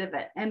get rid of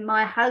it, and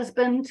my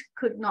husband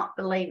could not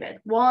believe it.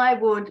 Why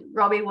would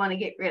Robbie want to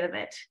get rid of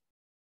it?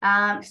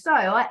 So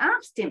I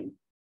asked him,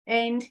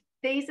 and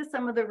these are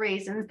some of the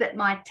reasons that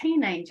my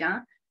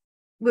teenager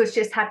was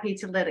just happy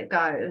to let it go.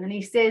 And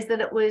he says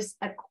that it was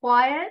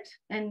acquired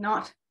and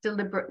not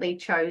deliberately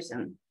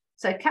chosen.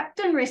 So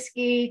Captain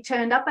Risky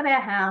turned up at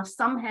our house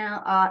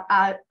somehow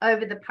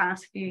over the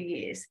past few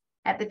years.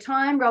 At the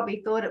time,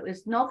 Robbie thought it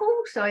was novel,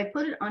 so he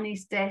put it on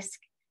his desk,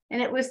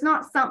 and it was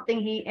not something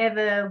he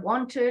ever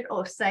wanted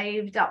or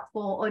saved up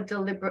for or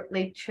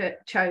deliberately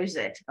chose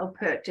it or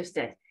purchased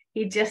it.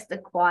 He just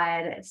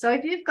acquired it. So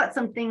if you've got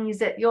some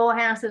things at your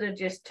house that are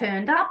just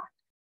turned up,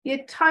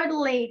 you're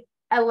totally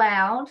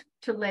allowed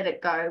to let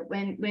it go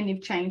when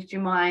you've changed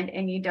your mind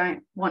and you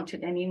don't want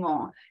it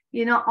anymore.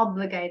 You're not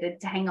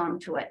obligated to hang on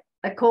to it,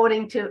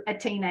 according to a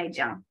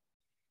teenager.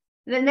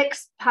 The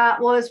next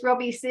part was,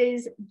 Robbie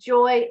says,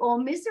 joy or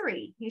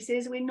misery. He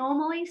says, we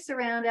normally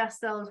surround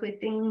ourselves with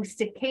things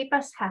to keep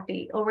us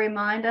happy or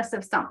remind us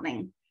of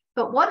something.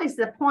 But what is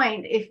the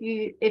point if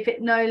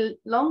it no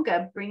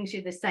longer brings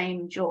you the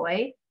same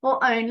joy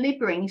or only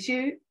brings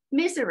you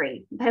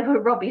misery? They were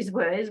Robbie's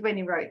words when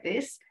he wrote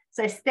this.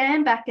 So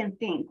stand back and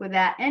think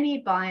without any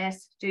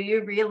bias, do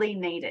you really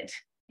need it?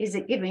 Is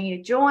it giving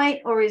you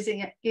joy or is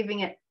it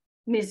giving it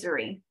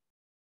misery?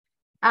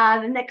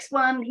 The next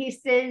one, he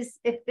says,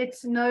 if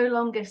it's no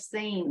longer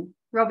seen.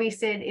 Robbie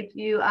said, if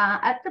you are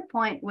at the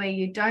point where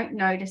you don't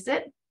notice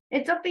it,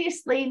 it's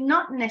obviously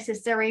not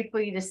necessary for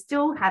you to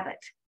still have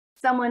it.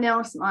 Someone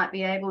else might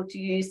be able to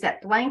use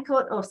that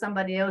blanket, or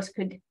somebody else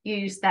could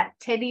use that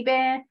teddy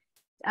bear.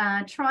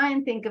 Try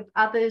and think if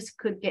others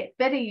could get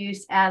better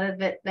use out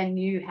of it than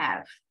you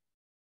have.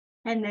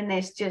 And then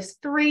there's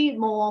just 3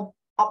 more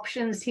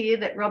options here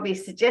that Robbie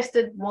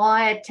suggested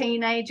why a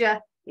teenager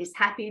is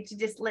happy to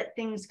just let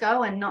things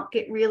go and not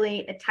get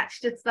really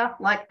attached to stuff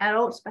like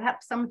adults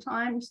perhaps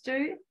sometimes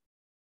do.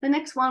 The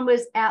next one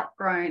was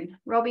outgrown.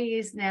 Robbie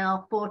is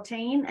now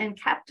 14 and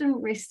Captain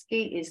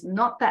Risky is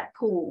not that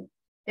cool.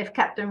 If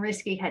Captain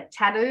Risky had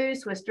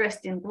tattoos, was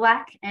dressed in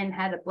black and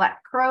had a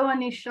black crow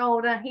on his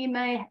shoulder, he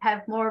may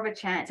have more of a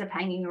chance of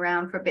hanging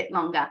around for a bit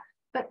longer.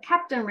 But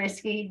Captain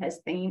Risky has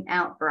been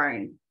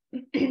outgrown.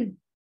 The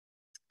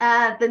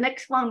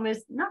next one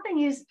was nothing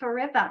is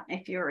forever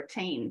if you're a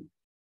teen.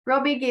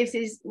 Robbie gives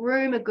his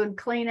room a good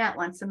clean out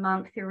once a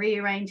month. He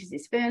rearranges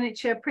his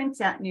furniture,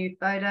 prints out new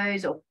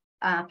photos or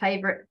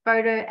favourite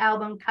photo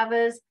album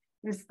covers,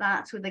 and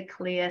starts with a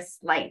clear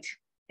slate.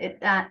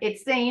 It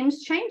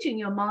seems changing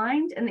your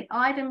mind and the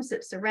items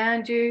that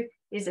surround you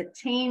is a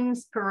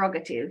teen's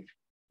prerogative.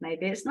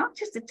 Maybe it's not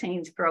just a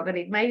teen's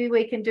prerogative. Maybe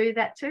we can do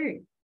that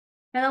too.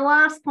 And the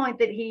last point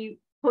that he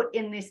put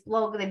in this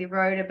blog that he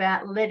wrote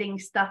about letting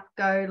stuff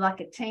go like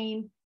a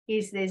teen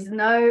is there's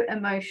no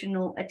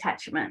emotional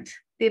attachment.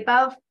 The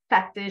above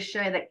factors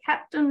show that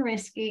Captain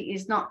Risky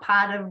is not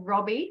part of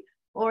Robbie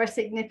or a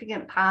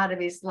significant part of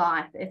his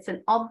life. It's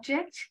an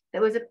object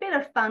that was a bit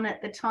of fun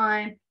at the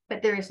time,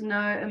 but there is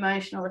no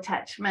emotional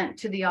attachment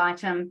to the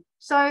item.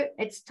 So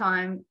it's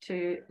time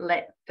to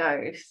let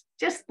go.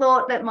 Just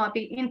thought that might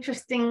be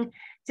interesting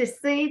to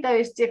see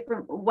those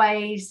different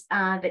ways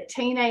that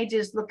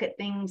teenagers look at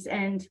things,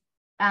 and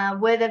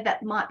whether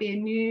that might be a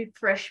new,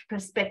 fresh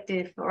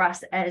perspective for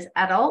us as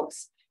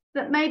adults,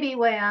 that maybe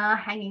we are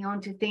hanging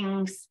on to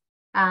things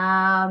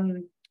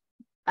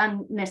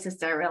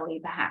unnecessarily,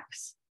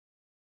 perhaps.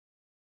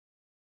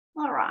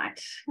 All right,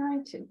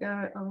 going to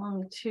go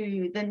along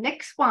to the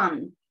next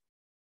one.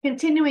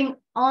 Continuing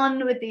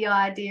on with the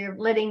idea of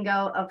letting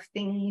go of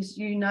things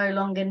you no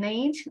longer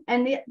need.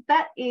 And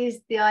that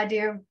is the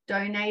idea of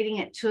donating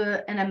it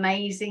to an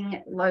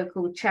amazing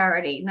local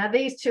charity. Now,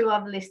 these 2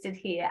 I've listed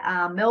here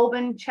are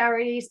Melbourne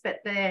charities, but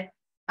there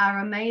are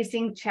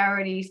amazing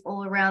charities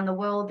all around the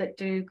world that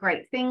do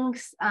great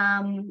things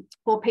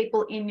for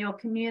people in your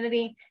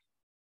community.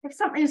 If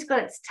something's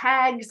got its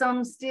tags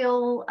on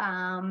still,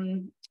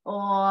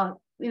 or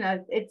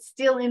it's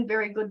still in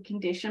very good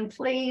condition,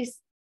 please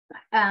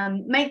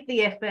make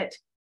the effort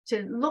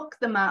to look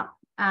them up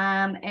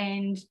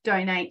and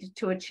donate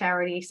to a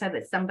charity so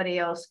that somebody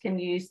else can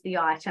use the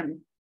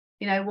item.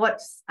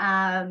 What's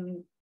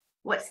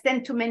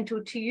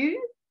sentimental to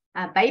you?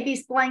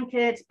 Baby's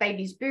blankets,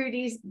 baby's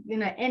booties,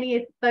 any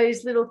of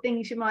those little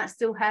things you might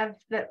still have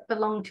that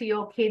belong to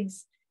your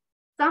kids.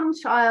 Some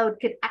child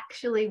could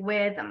actually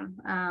wear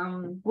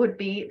them. Would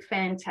be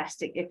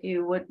fantastic if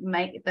you would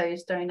make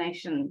those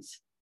donations.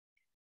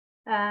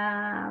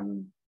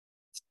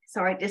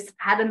 Sorry, just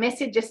had a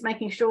message, just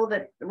making sure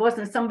that it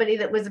wasn't somebody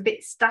that was a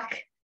bit stuck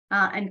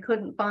and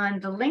couldn't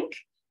find the link.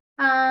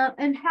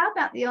 And how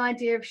about the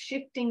idea of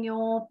shifting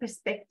your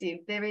perspective?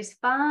 There is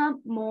far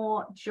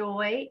more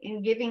joy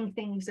in giving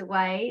things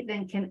away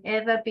than can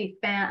ever be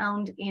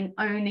found in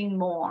owning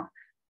more.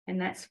 And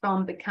that's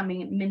from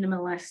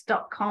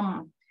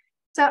becomingminimalist.com.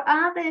 So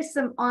are there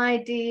some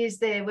ideas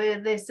there? Were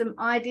there some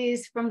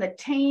ideas from the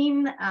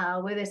team?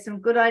 Were there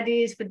some good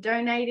ideas for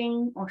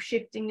donating or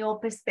shifting your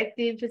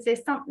perspective? Is there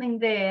something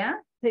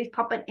there? Please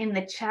pop it in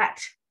the chat.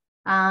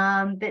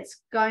 That's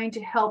going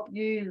to help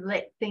you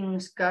let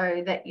things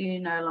go that you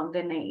no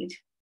longer need.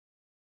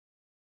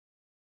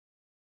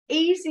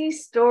 Easy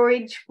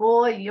storage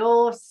for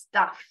your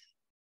stuff.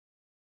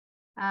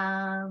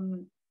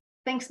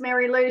 Thanks,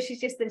 Mary Lou. She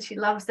just said she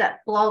loves that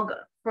blog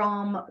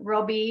from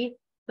Robbie.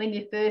 When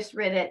you first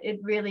read it, it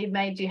really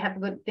made you have a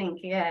good think.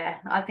 Yeah,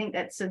 I think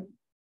that's a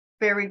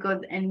very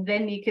good. And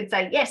then you could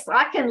say, yes,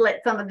 I can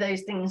let some of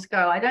those things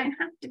go. I don't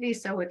have to be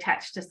so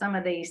attached to some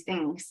of these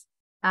things.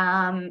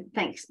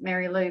 Thanks,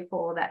 Mary Lou,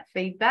 for that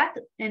feedback.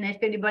 And if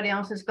anybody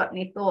else has got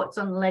any thoughts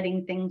on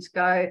letting things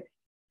go,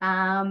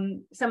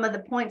 some of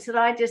the points that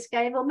I just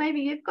gave, or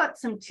maybe you've got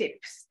some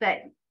tips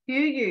that you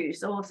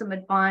use or some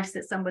advice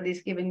that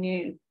somebody's given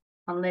you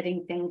on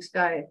letting things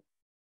go.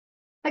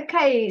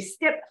 Okay,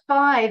 step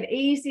 5,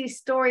 easy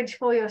storage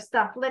for your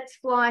stuff. Let's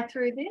fly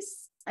through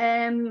this.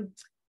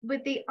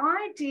 With the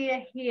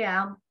idea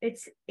here,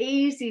 it's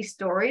easy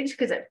storage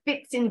because it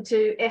fits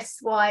into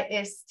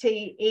SYSTEM.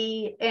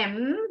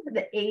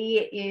 The E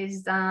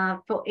is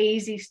for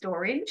easy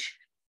storage,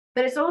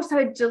 but it's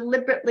also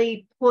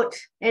deliberately put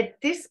at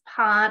this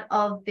part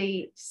of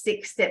the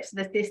 6 steps of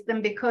the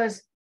system,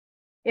 because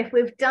if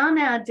we've done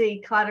our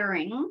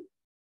decluttering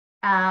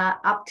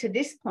up to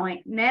this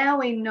point, now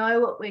we know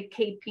what we're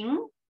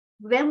keeping,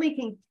 then we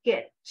can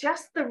get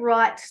just the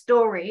right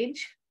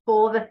storage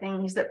for the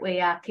things that we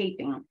are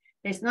keeping.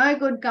 There's no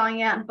good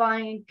going out and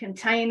buying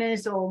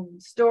containers or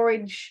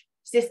storage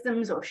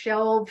systems or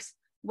shelves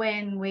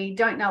when we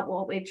don't know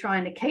what we're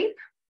trying to keep.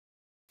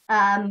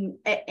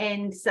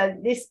 And so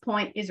this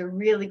point is a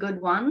really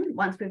good one,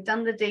 once we've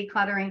done the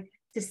decluttering,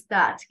 to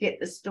start to get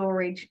the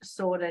storage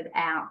sorted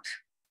out.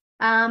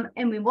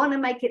 And we want to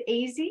make it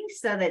easy,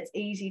 so that's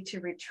easy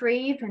to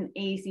retrieve and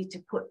easy to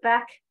put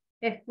back.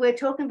 If we're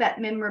talking about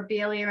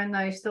memorabilia and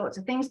those sorts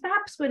of things,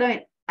 perhaps we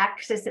don't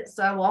access it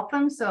so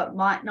often, so it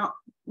might not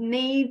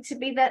need to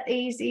be that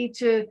easy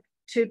to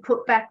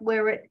put back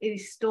where it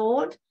is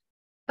stored.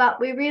 But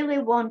we really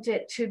want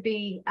it to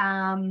be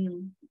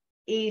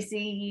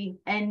easy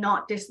and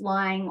not just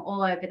lying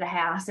all over the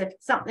house. If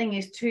something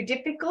is too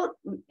difficult,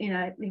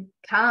 you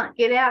can't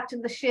get out to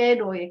the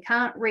shed or you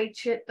can't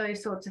reach it,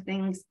 those sorts of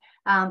things,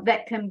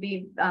 that can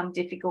be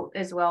difficult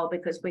as well,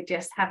 because we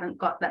just haven't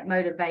got that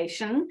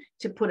motivation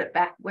to put it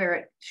back where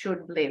it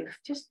should live.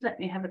 Just let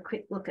me have a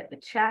quick look at the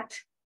chat.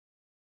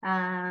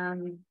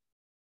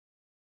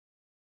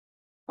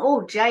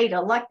 Oh, Jade, I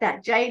like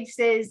that. Jade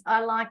says, I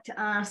like to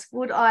ask,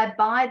 would I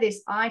buy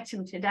this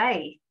item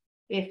today?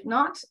 If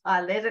not, I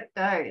let it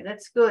go.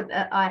 That's good.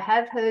 I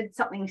have heard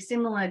something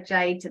similar,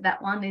 Jade, to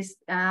that one, is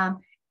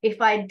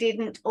if I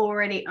didn't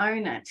already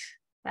own it,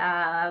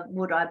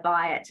 would I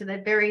buy it? So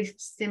they're very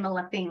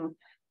similar thing.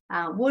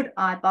 Would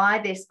I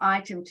buy this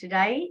item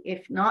today?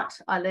 If not,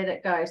 I let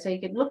it go. So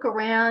you could look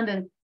around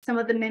and some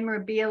of the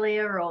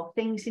memorabilia or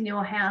things in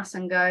your house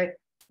and go,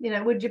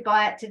 would you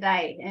buy it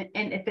today?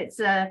 And if it's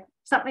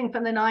something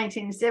from the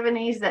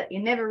 1970s that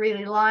you never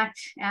really liked,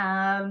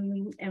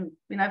 and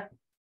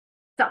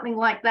something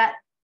like that,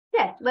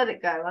 yeah, let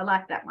it go. I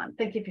like that one.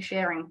 Thank you for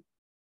sharing.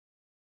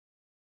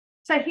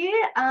 So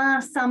here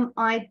are some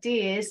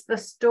ideas for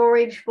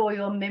storage for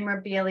your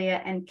memorabilia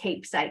and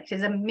keepsakes.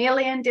 There's a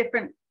million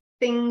different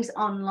things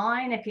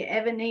online. If you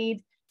ever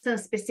need some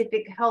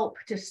specific help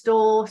to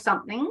store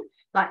something,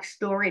 like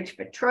storage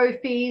for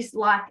trophies,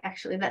 like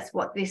actually that's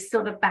what this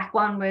sort of back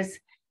one was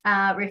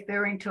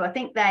referring to. I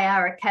think they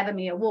are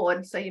Academy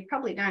Awards, so you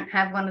probably don't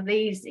have one of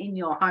these in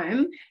your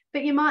home,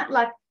 but you might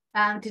like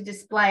to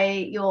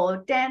display your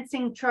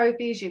dancing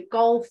trophies, your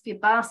golf, your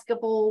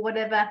basketball,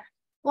 whatever.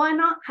 Why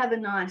not have a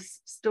nice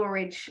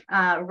storage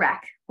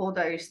rack for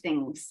those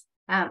things,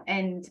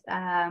 and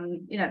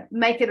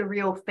make it a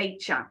real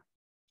feature.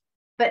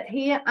 But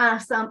here are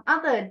some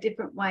other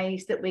different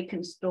ways that we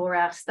can store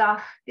our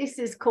stuff. This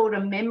is called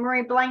a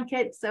memory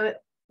blanket. So it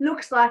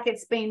looks like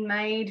it's been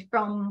made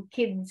from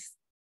kids'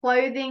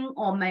 clothing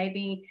or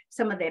maybe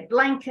some of their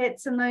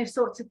blankets and those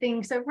sorts of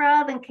things. So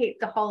rather than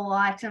keep the whole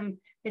item,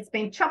 it's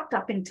been chopped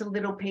up into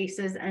little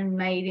pieces and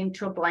made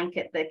into a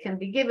blanket that can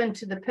be given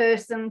to the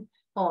person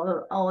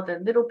or the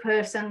little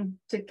person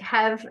to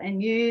have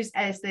and use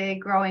as they're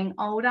growing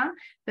older.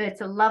 But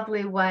it's a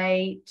lovely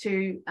way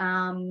to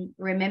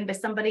remember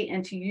somebody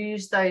and to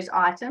use those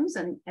items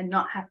and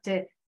not have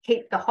to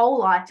keep the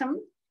whole item.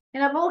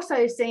 And I've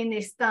also seen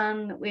this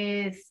done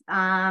with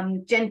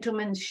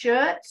gentlemen's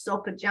shirts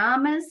or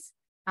pajamas.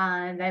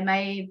 They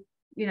may,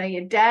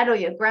 your dad or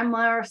your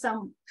grandma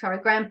or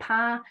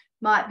grandpa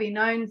might be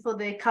known for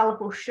their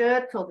colourful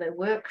shirts or their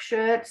work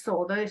shirts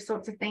or those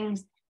sorts of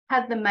things.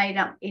 Have them made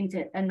up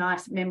into a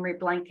nice memory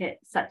blanket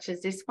such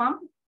as this one.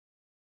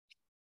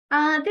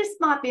 This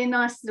might be a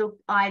nice little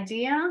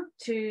idea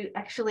to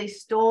actually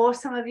store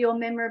some of your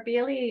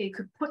memorabilia. You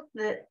could put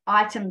the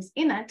items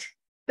in it,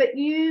 but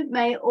you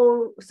may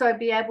also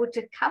be able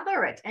to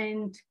cover it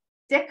and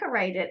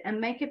decorate it and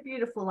make it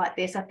beautiful like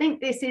this. I think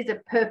this is a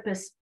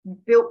purchased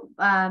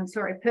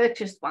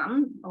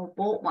one or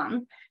bought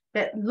one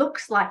that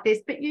looks like this,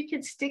 but you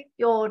could stick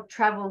your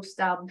travel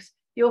stubs,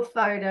 your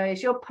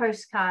photos, your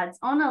postcards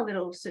on a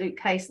little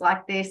suitcase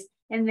like this,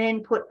 and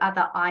then put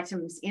other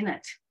items in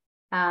it.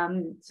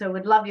 So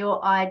we'd love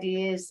your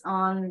ideas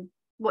on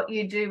what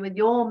you do with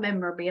your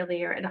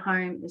memorabilia at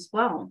home as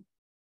well.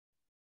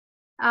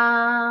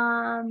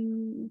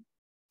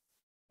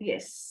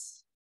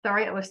 Yes,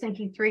 sorry, I was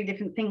thinking 3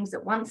 different things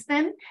at once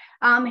then.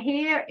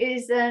 Here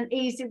is an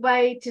easy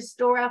way to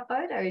store our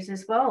photos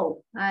as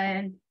well.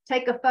 And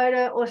take a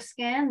photo or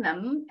scan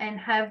them and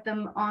have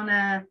them on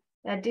a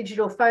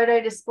digital photo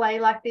display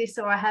like this,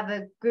 or I have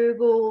a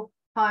Google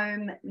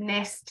Home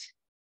Nest.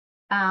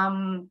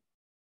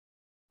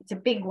 It's a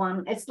big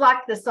one. It's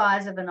like the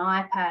size of an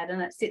iPad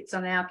and it sits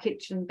on our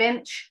kitchen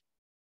bench.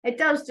 It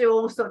does do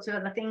all sorts of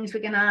other things. We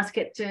can ask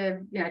it to,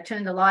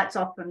 turn the lights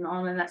off and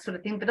on and that sort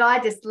of thing. But I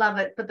just love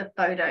it for the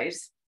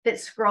photos that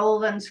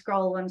scroll and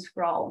scroll and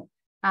scroll.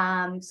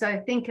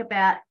 So think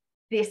about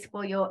this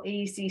for your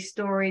easy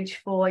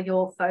storage for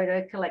your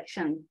photo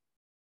collection.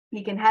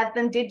 You can have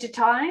them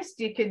digitized.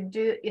 You could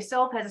do it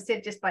yourself, as I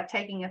said, just by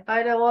taking a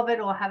photo of it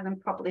or have them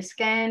properly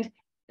scanned.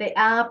 There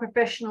are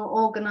professional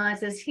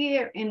organisers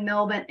here in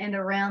Melbourne and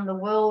around the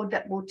world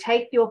that will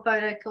take your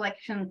photo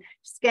collection,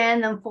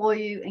 scan them for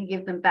you and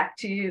give them back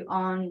to you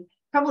on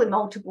probably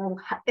multiple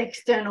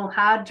external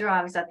hard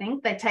drives. I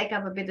think they take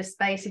up a bit of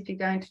space if you're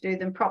going to do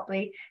them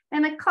properly,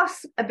 and it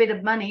costs a bit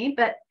of money,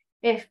 but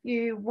if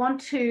you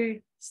want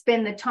to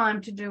spend the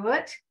time to do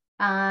it,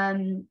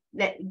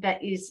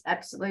 that is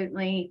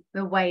absolutely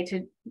the way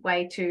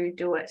to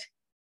do it.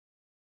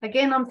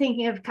 Again, I'm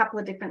thinking of a couple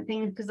of different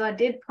things because I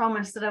did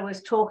promise that I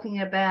was talking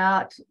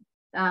about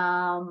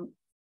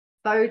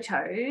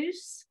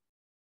photos,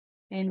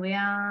 and we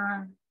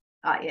are,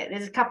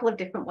 there's a couple of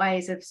different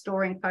ways of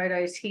storing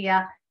photos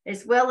here,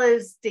 as well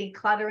as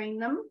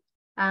decluttering them.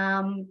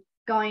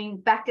 Going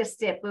back a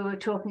step, we were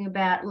talking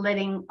about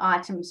letting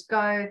items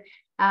go,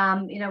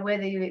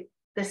 whether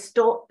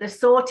the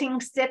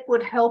sorting step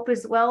would help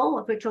as well.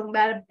 If we're talking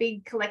about a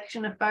big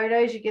collection of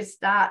photos, you could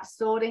start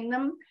sorting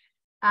them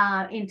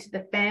into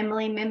the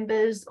family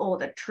members or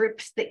the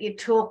trips that you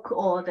took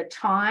or the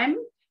time.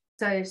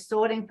 So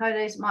sorting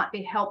photos might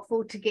be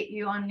helpful to get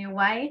you on your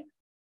way.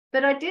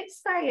 But I did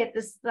say at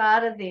the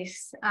start of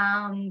this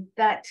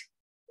that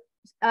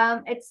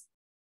it's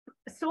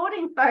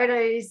sorting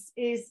photos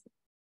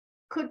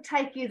could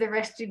take you the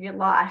rest of your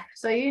life.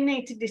 So you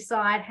need to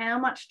decide how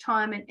much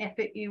time and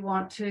effort you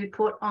want to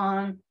put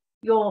on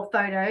your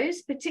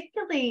photos,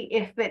 particularly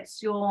if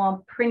it's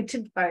your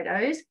printed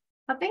photos.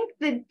 I think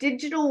the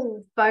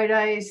digital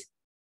photos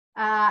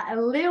are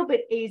a little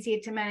bit easier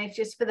to manage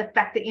just for the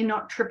fact that you're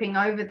not tripping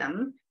over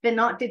them. They're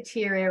not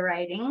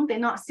deteriorating. They're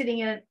not sitting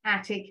in an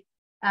attic,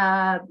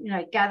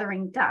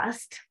 gathering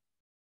dust.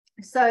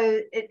 So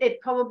it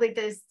probably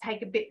does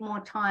take a bit more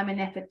time and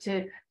effort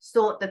to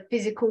sort the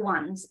physical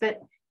ones.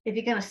 But if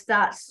you're going to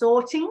start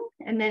sorting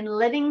and then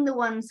letting the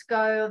ones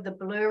go, the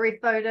blurry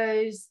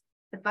photos,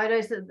 the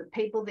photos of the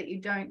people that you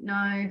don't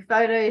know,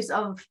 photos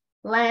of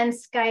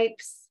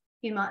landscapes,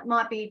 you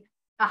might be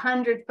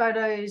 100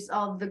 photos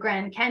of the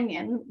Grand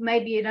Canyon.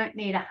 Maybe you don't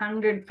need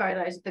 100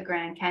 photos of the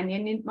Grand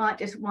Canyon. You might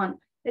just want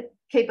to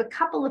keep a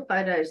couple of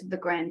photos of the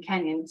Grand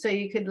Canyon, so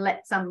you could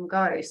let some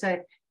go. So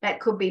that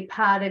could be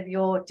part of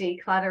your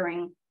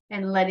decluttering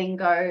and letting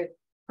go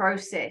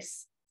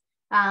process.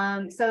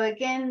 So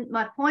again,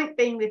 my point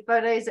being with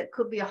photos, it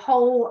could be a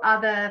whole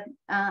other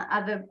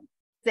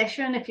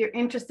session. If you're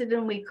interested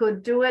in, we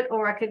could do it,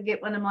 or I could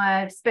get one of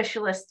my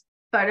specialist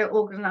photo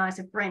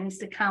organizer friends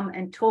to come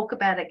and talk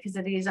about it, because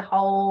it is a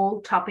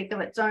whole topic of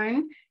its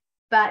own.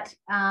 But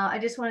I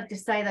just wanted to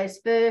say those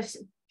first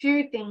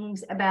few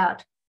things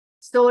about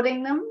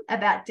sorting them,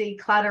 about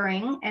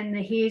decluttering, and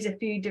here's a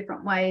few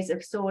different ways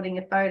of sorting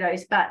your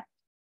photos. But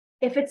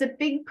if it's a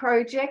big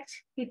project,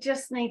 you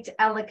just need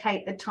to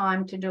allocate the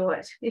time to do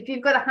it. If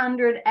you've got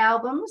 100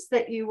 albums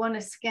that you want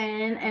to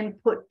scan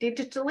and put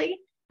digitally,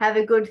 have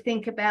a good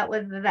think about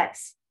whether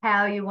that's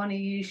how you want to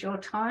use your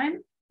time.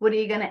 What are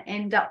you going to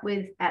end up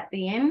with at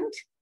the end?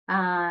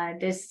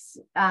 Is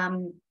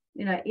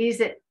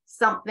it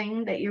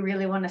something that you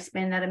really want to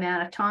spend that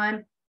amount of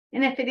time?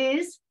 And if it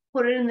is,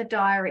 put it in the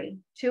diary,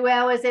 2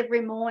 hours every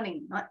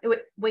morning, like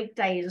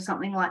weekdays or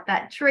something like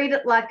that. Treat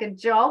it like a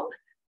job,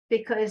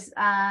 because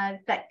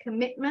that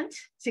commitment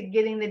to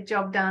getting the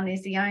job done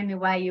is the only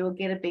way you will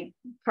get a big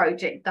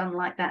project done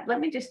like that.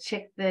 Let me just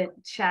check the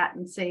chat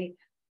and see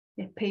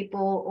if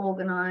people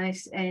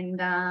organise.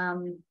 And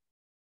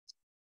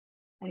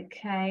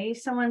okay,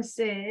 someone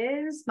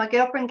says, my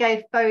girlfriend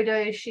gave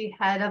photos she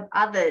had of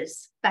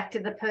others back to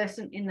the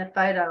person in the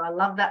photo. I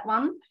love that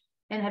one,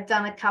 and have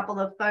done a couple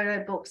of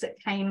photo books at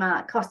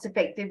Kmart, cost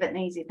effective and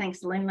easy.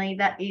 Thanks, Lindley.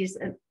 That is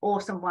an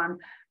awesome one.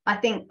 I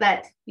think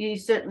that you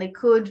certainly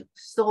could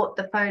sort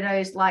the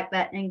photos like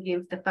that and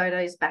give the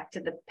photos back to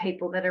the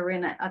people that are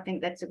in it. I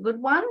think that's a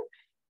good one.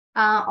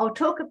 I'll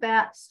talk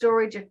about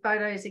storage of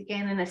photos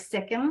again in a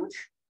second.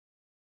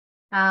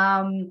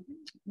 I'll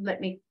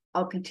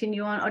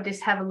continue on. I'll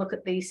just have a look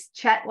at these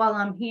chat while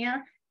I'm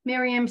here.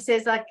 Miriam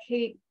says, I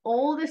keep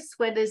all the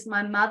sweaters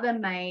my mother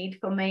made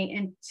for me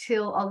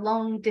until a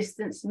long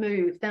distance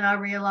move. Then I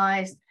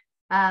realized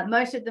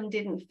most of them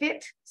didn't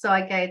fit, so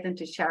I gave them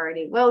to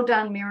charity. Well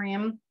done,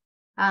 Miriam.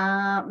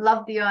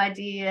 Love the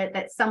idea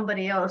that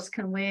somebody else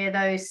can wear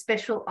those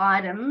special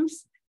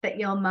items that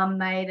your mum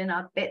made, and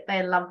I bet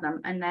they love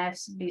them, and they'll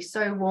be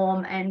so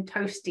warm and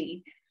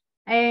toasty.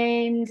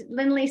 And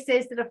Lindley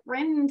says that a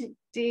friend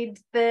did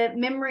the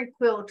memory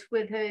quilt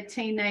with her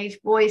teenage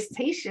boys'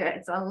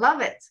 t-shirts. I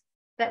love it.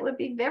 That would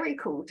be very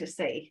cool to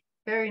see.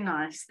 Very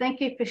nice. Thank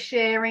you for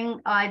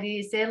sharing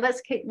ideas there. Let's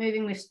keep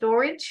moving with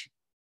storage.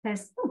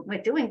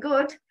 We're doing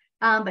good,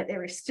 but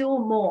there is still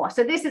more.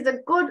 So this is a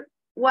good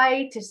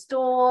way to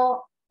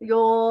store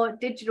your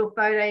digital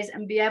photos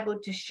and be able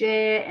to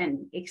share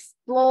and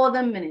explore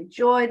them and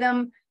enjoy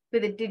them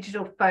with a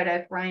digital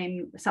photo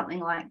frame, something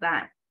like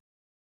that.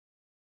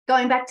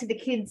 Going back to the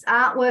kids'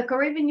 artwork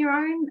or even your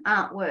own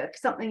artwork,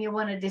 something you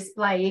want to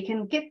display, you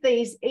can get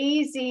these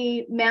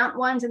easy mount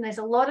ones, and there's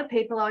a lot of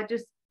people, I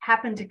just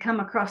happened to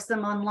come across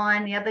them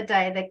online the other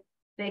day.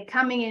 They're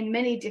coming in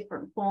many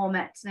different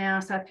formats now.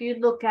 So if you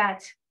look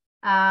at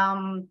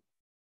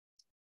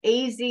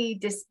easy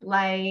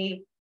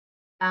display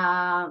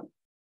art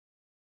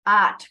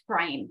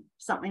frame,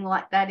 something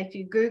like that, if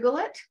you Google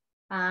it,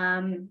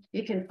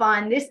 you can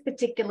find this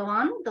particular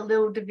one, the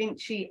little Da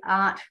Vinci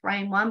art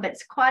frame one, but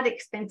it's quite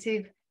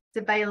expensive. It's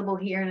available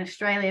here in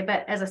Australia,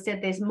 but as I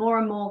said, there's more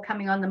and more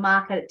coming on the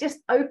market. It just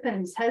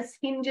opens, has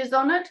hinges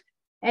on it,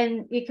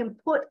 and you can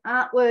put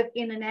artwork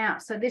in and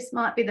out. So this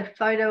might be the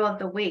photo of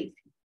the week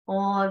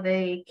or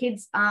the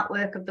kids'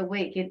 artwork of the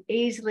week. You'd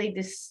easily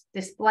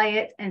display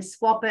it and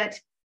swap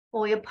it,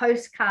 or your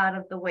postcard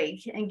of the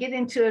week, and get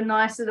into a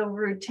nice little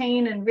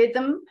routine and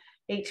rhythm.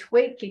 Each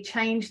week you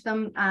change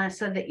them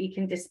so that you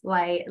can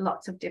display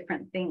lots of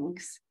different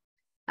things.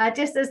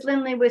 Just as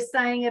Lindley was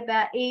saying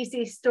about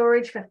easy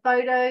storage for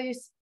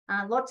photos,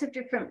 lots of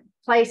different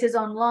places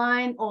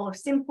online or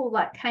simple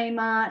like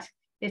Kmart.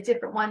 There's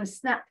different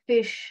ones,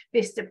 Snapfish,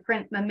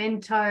 Vistaprint,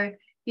 Memento.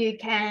 You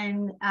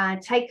can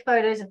take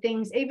photos of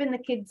things, even the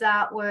kids'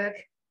 artwork,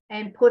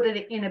 and put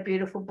it in a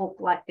beautiful book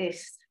like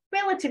this.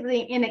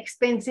 Relatively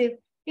inexpensive,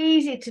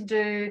 easy to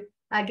do.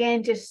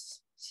 Again,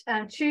 just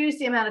choose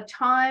the amount of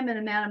time and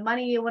amount of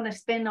money you want to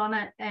spend on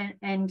it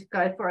and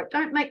go for it.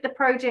 Don't make the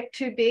project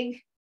too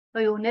big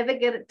or you'll never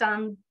get it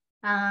done.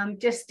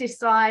 Just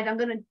decide, I'm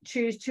going to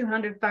choose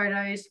 200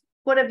 photos,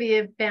 whatever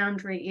your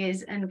boundary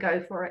is, and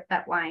go for it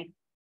that way.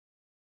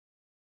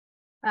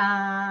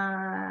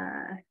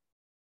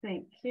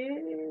 Thank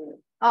you.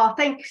 Oh,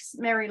 thanks,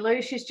 Mary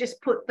Lou. She's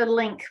just put the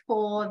link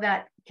for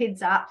that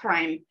kids' art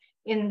frame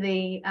in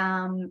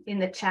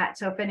the chat.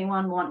 So if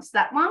anyone wants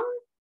that one.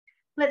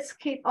 Let's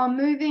keep on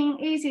moving.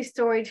 Easy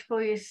storage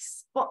for your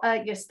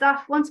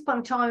stuff. Once upon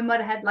a time, we might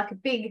have had like a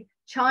big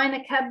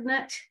china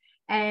cabinet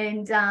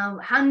and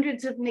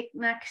hundreds of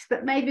knickknacks,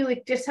 but maybe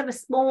we just have a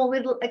small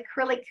little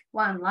acrylic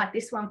one like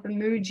this one from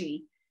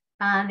Muji.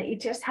 And you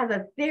just have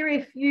a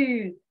very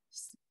few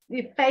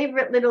your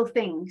favorite little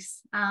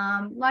things,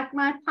 like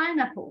my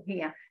pineapple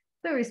here.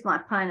 There is my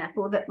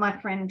pineapple that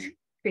my friend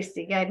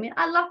Christy gave me.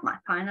 I love my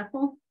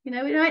pineapple. You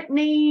know, we don't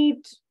need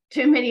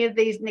too many of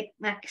these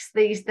knickknacks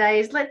these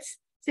days. Let's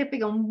see if we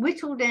can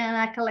whittle down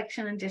our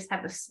collection and just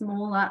have a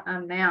smaller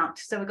amount,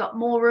 so we've got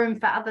more room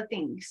for other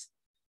things.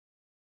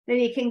 Then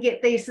you can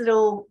get these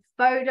little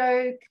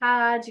photo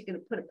cards. You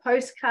can put a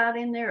postcard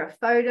in there, a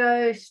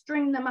photo,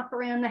 string them up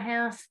around the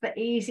house for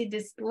easy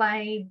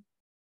display.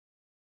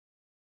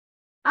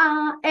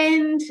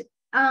 And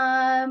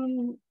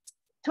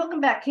talking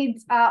about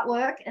kids'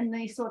 artwork and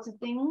these sorts of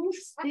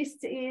things, this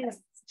is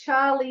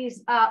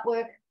Charlie's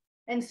artwork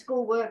and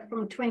schoolwork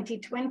from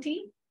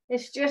 2020.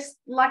 It's just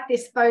like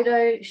this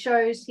photo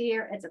shows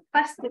here. It's a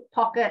plastic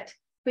pocket.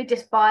 We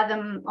just buy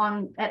them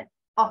at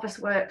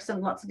Officeworks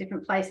and lots of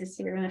different places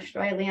here in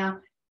Australia.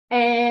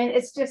 And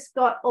it's just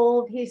got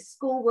all of his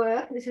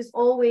schoolwork. This is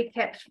all we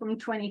kept from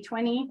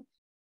 2020.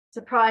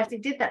 Surprised he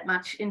did that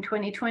much in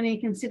 2020,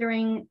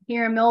 considering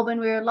here in Melbourne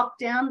we were locked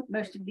down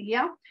most of the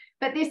year.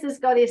 But this has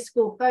got his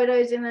school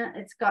photos in it.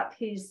 It's got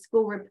his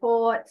school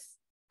reports,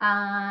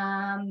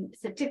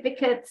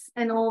 certificates,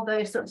 and all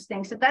those sorts of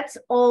things. So that's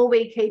all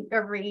we keep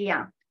every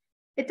year.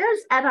 It does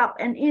add up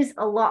and is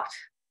a lot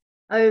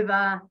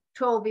over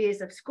 12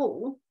 years of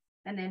school,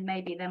 and then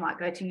maybe they might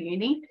go to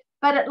uni.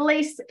 But at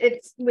least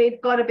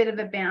we've got a bit of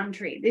a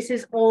boundary. This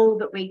is all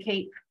that we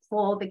keep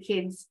for the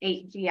kids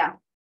each year.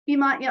 You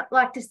might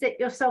like to set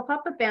yourself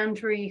up a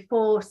boundary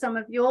for some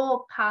of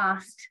your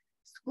past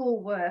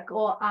schoolwork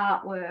or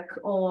artwork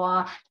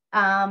or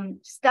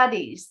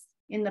studies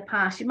in the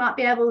past. You might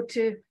be able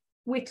to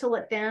whittle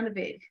it down a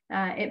bit.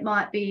 It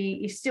might be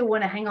you still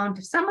want to hang on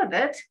to some of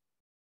it,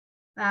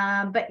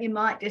 but you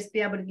might just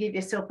be able to give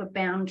yourself a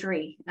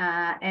boundary,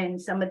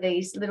 and some of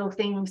these little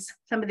things,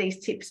 some of these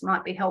tips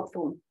might be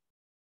helpful.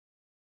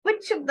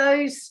 Which of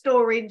those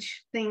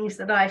storage things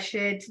that I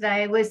shared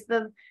today was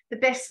the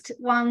best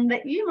one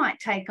that you might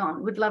take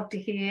on? Would love to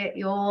hear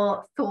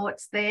your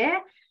thoughts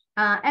there.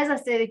 As I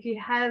said, if you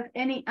have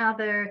any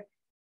other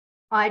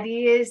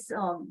ideas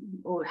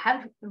or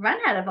have run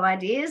out of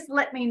ideas,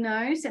 let me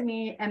know. Send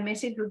me a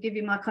message. We'll give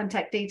you my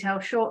contact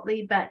details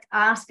shortly, but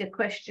ask a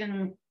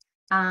question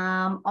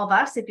of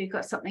us if you've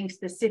got something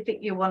specific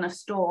you want to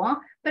store,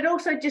 but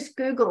also just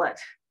Google it.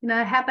 You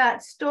know, how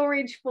about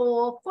storage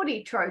for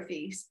footy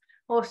trophies,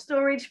 or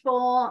storage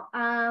for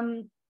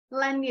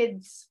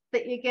lanyards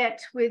that you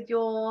get with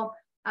your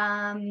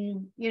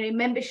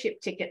membership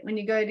ticket when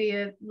you go to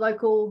your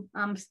local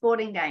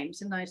sporting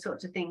games and those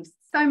sorts of things.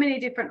 So many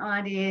different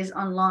ideas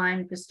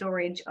online for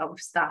storage of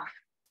stuff.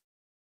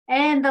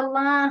 And the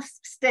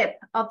last step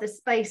of the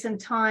space and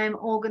time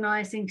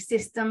organizing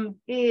system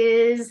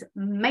is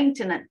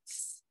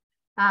maintenance.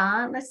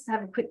 Let's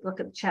have a quick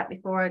look at the chat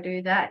before I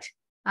do that.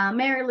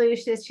 Mary Lou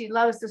says she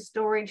loves the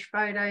storage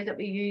photo that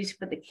we use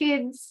for the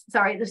kids.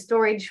 Sorry, the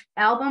storage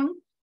album.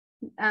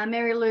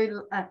 Mary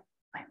Lou,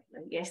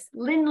 yes.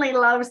 Lindley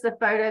loves the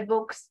photo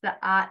books, the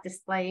art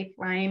display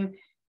frame.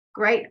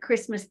 Great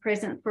Christmas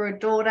present for a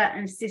daughter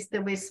and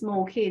sister with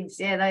small kids.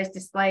 Yeah, those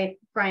display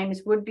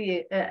frames would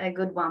be a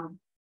good one.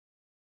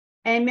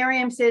 And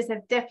Miriam says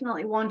they've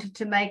definitely wanted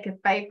to make a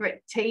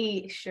favourite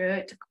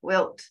T-shirt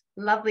quilt.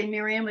 Lovely,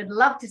 Miriam. We'd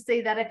love to see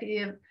that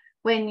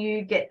when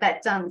you get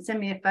that done. Send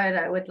me a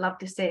photo. We'd love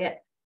to see it.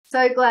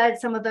 So glad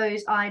some of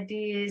those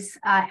ideas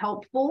are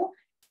helpful.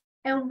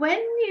 And when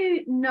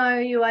you know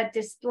you are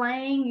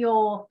displaying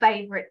your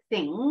favourite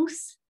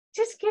things,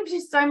 it just gives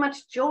you so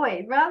much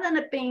joy, rather than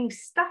it being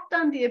stuffed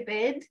under your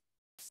bed,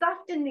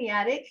 stuffed in the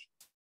attic,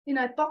 you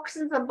know,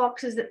 boxes and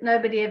boxes that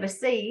nobody ever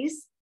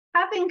sees.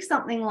 Having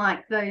something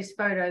like those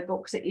photo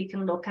books that you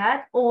can look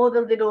at, or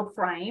the little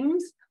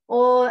frames,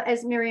 or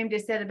as Miriam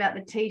just said about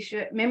the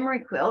T-shirt memory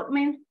quilt. I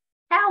mean,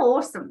 how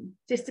awesome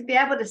just to be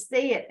able to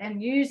see it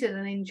and use it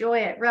and enjoy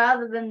it,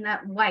 rather than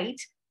that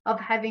weight of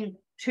having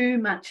too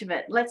much of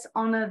it. Let's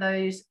honor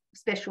those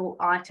special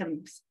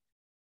items.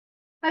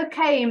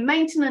 Okay,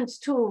 maintenance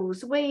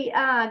tools. We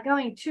are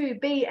going to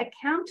be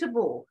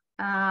accountable.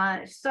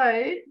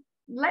 So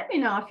let me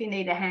know if you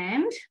need a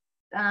hand.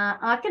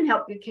 I can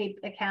help you keep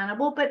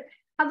accountable, but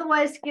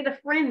otherwise get a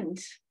friend,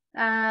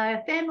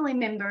 family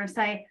member, and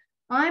say,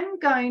 I'm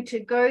going to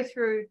go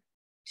through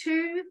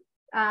 2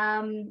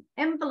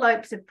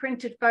 envelopes of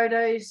printed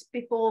photos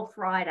before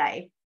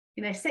Friday.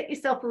 You know, set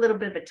yourself a little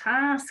bit of a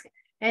task,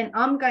 and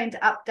I'm going to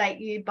update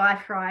you by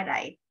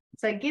Friday.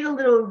 So get a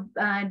little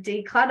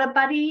declutter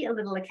buddy, a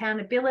little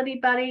accountability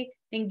buddy,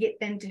 and get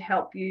them to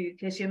help you,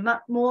 because you're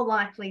much more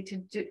likely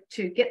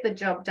to get the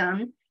job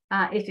done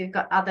if you've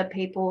got other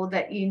people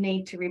that you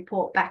need to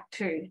report back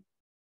to.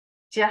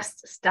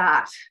 Just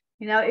start.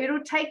 You know, it'll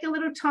take a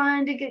little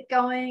time to get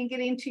going and get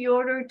into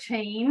your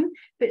routine,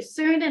 but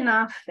soon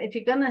enough, if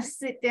you're going to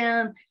sit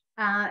down,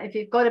 if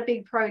you've got a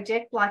big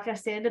project, like I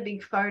said, a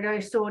big photo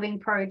sorting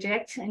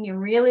project, and you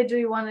really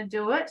do want to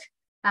do it,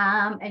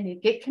 and you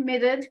get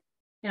committed,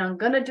 you know, I'm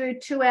going to do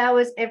 2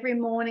 hours every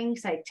morning,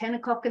 say 10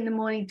 o'clock in the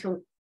morning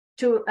till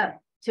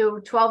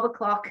 12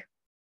 o'clock.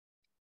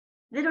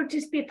 It'll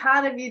just be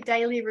part of your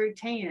daily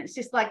routine. It's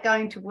just like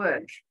going to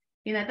work.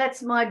 You know,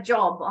 that's my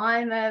job.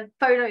 I'm a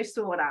photo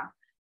sorter,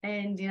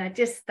 and, you know,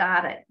 just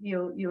start it.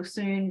 You'll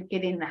soon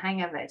get in the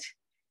hang of it.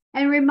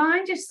 And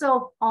remind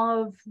yourself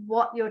of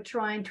what you're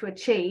trying to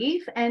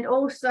achieve, and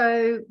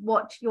also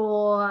what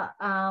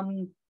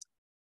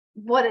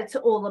it's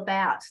all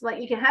about.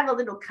 Like, you can have a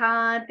little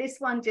card. This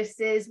one just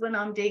says, when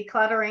I'm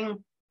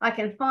decluttering, I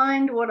can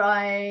find what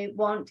I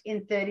want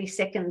in 30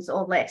 seconds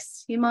or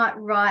less. You might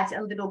write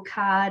a little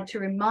card to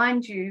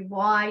remind you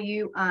why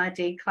you are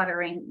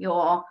decluttering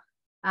your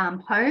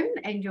home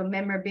and your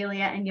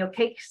memorabilia and your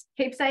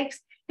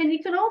keepsakes. And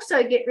you can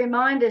also get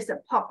reminders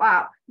that pop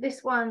up.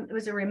 This one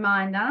was a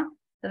reminder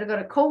that I've got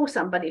to call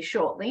somebody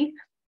shortly,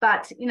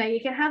 but, you know, you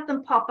can have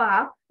them pop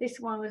up. This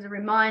one was a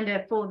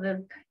reminder for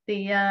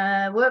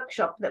the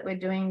workshop that we're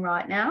doing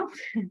right now.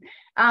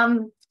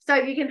 So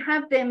you can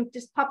have them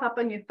just pop up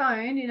on your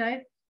phone, you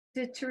know,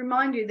 to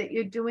remind you that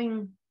you're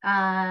doing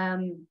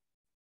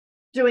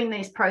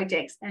these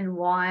projects and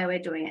why we're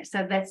doing it.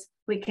 So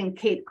we can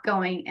keep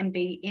going and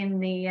be in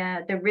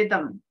the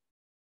rhythm.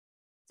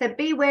 So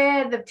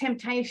beware the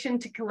temptation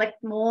to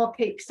collect more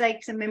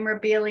keepsakes and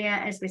memorabilia.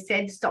 As we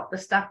said, stop the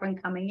stuff from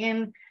coming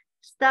in.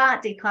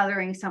 Start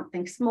decluttering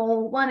something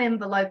small, 1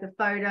 envelope of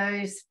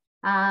photos,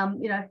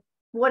 you know,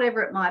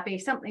 whatever it might be,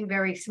 something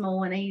very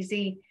small and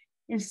easy.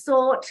 And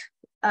sort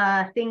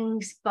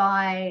things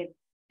by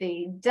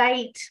the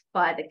date,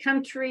 by the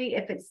country,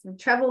 if it's the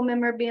travel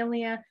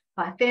memorabilia,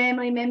 by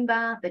family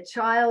member, the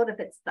child, if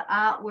it's the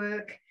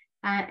artwork,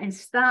 and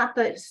start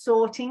the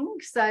sorting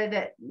so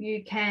that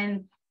you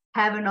can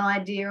have an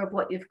idea of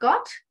what you've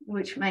got,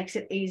 which makes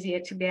it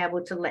easier to be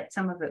able to let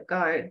some of it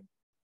go.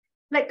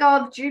 Let go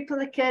of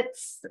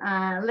duplicates,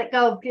 let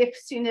go of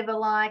gifts you never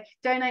like,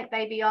 donate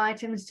baby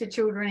items to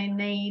children in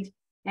need,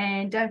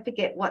 and don't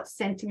forget what's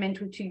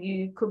sentimental to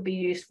you could be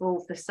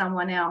useful for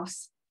someone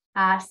else.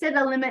 Set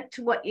a limit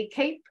to what you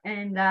keep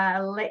and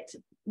let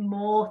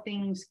more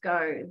things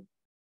go.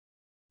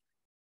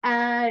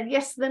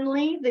 Yes,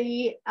 Lindley,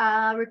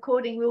 the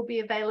recording will be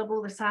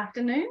available this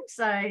afternoon,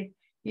 so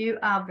you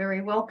are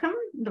very welcome.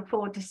 Look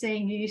forward to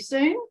seeing you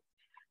soon.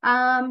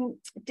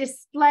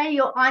 Display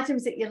your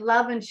items that you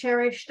love and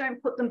cherish.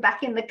 Don't put them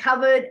back in the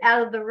cupboard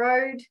out of the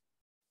road.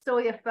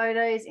 Store your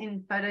photos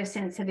in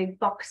photosensitive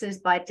boxes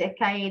by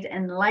decade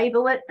and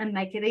label it and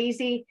make it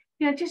easy.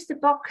 You know, just a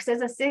box,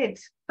 as I said,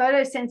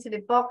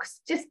 photosensitive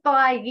box, just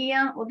by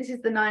year. Or this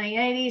is the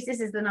 1980s, this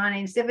is the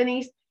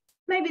 1970s.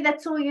 Maybe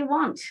that's all you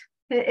want.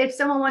 If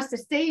someone wants to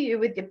see you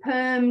with your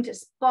permed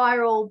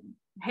spiral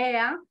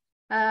hair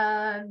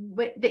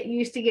that you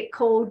used to get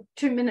called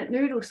 2-minute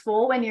noodles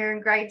for when you're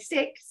in grade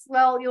 6,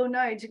 well, you'll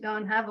know to go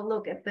and have a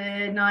look at the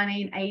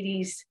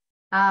 1980s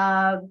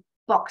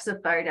box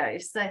of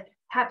photos. So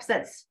perhaps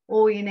that's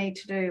all you need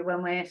to do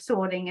when we're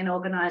sorting and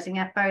organising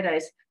our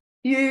photos.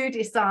 You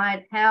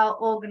decide how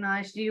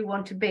organised you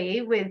want to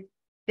be with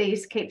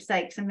these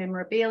keepsakes and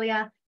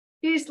memorabilia.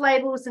 Use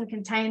labels and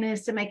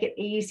containers to make it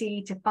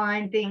easy to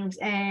find things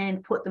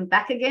and put them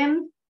back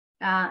again.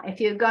 If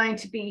you're going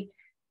to be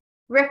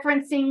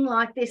referencing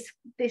like this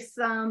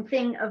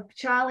thing of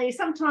Charlie,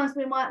 sometimes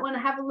we might want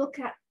to have a look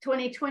at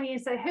 2020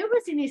 and say, who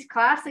was in his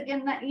class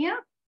again that year?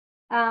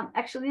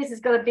 Actually, this has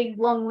got a big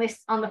long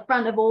list on the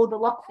front of all the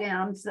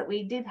lockdowns that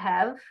we did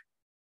have.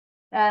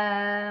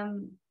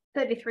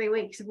 33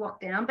 weeks of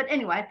lockdown. But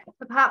anyway,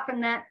 apart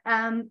from that,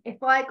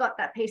 if I got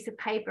that piece of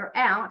paper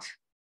out,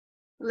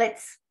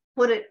 let's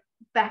put it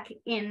back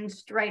in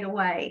straight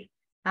away.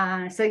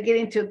 So get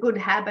into a good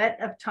habit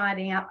of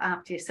tidying up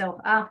after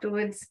yourself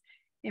afterwards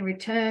and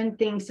return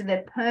things to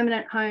their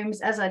permanent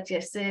homes, as I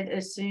just said,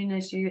 as soon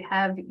as you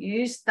have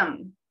used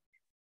them.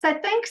 So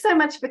thanks so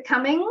much for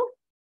coming.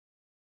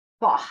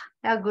 Oh,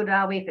 how good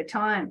are we for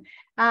time?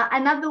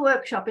 Another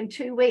workshop in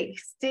 2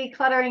 weeks,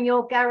 decluttering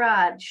your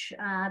garage,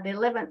 the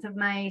 11th of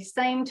May,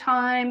 same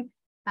time.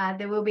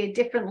 There will be a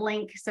different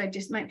link, so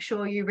just make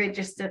sure you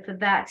register for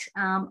that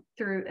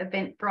through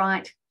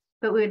Eventbrite.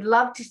 But we'd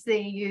love to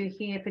see you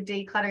here for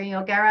decluttering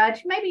your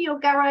garage. Maybe your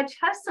garage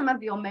has some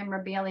of your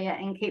memorabilia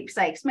and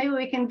keepsakes. Maybe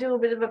we can do a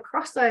bit of a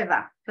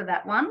crossover for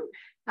that one.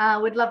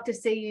 We'd love to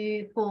see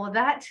you for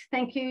that.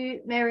 Thank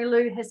you. Mary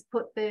Lou has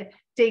put the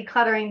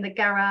decluttering the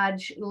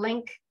garage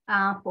link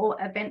for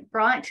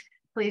Eventbrite.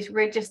 Please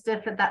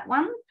register for that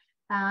one.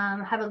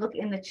 Have a look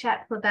in the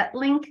chat for that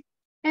link.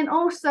 And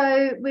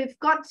also we've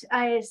got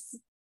a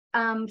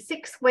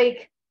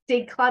 6-week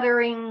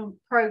decluttering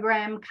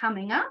program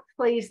coming up.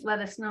 Please let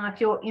us know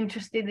if you're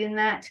interested in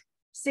that.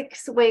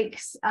 6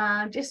 weeks.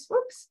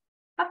 Whoops,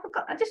 I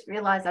forgot. I just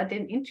realized I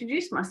didn't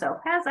introduce myself.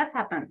 How's that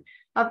happen?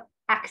 I've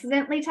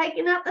accidentally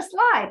taken out the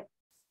slide.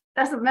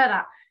 Doesn't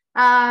matter.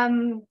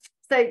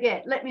 So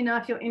yeah, let me know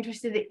if you're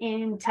interested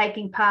in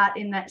taking part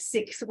in that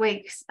 6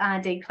 weeks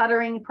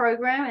decluttering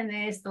program, and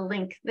there's the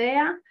link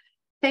there.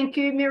 Thank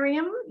you,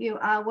 Miriam. You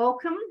are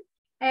welcome.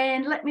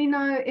 And let me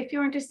know if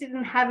you're interested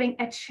in having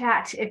a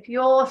chat. If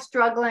you're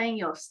struggling,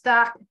 you're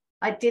stuck,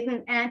 I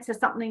didn't answer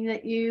something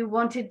that you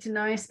wanted to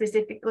know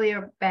specifically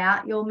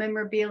about your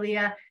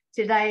memorabilia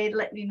today,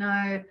 let me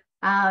know.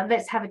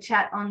 Let's have a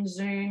chat on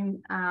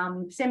Zoom.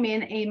 Send me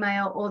an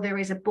email, or there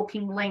is a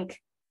booking link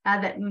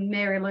that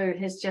Mary Lou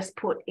has just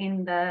put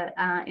in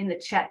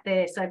the chat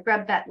there. So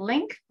grab that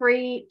link,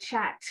 free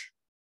chat.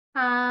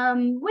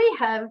 We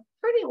have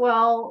pretty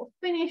well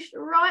finished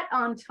right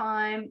on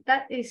time.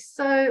 That is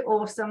so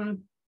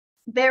awesome.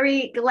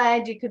 Very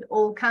glad you could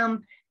all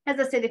come.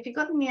 As I said, if you've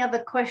got any other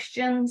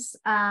questions,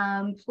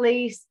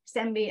 please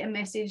send me a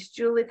message.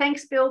 Julie,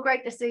 thanks, Bill.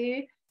 Great to see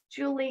you.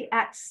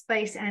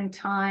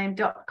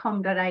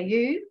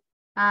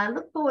 julie@spaceandtime.com.au.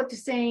 Look forward to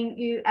seeing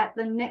you at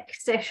the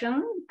next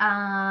session,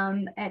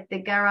 at the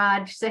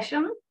garage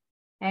session.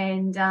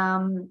 And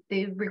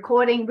the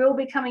recording will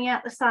be coming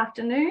out this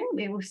afternoon.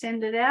 We will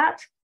send it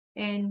out.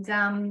 And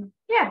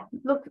yeah,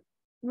 look,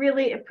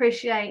 really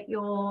appreciate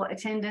your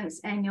attendance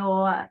and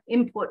your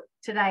input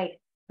today.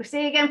 We'll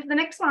see you again for the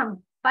next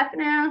one. Bye for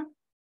now.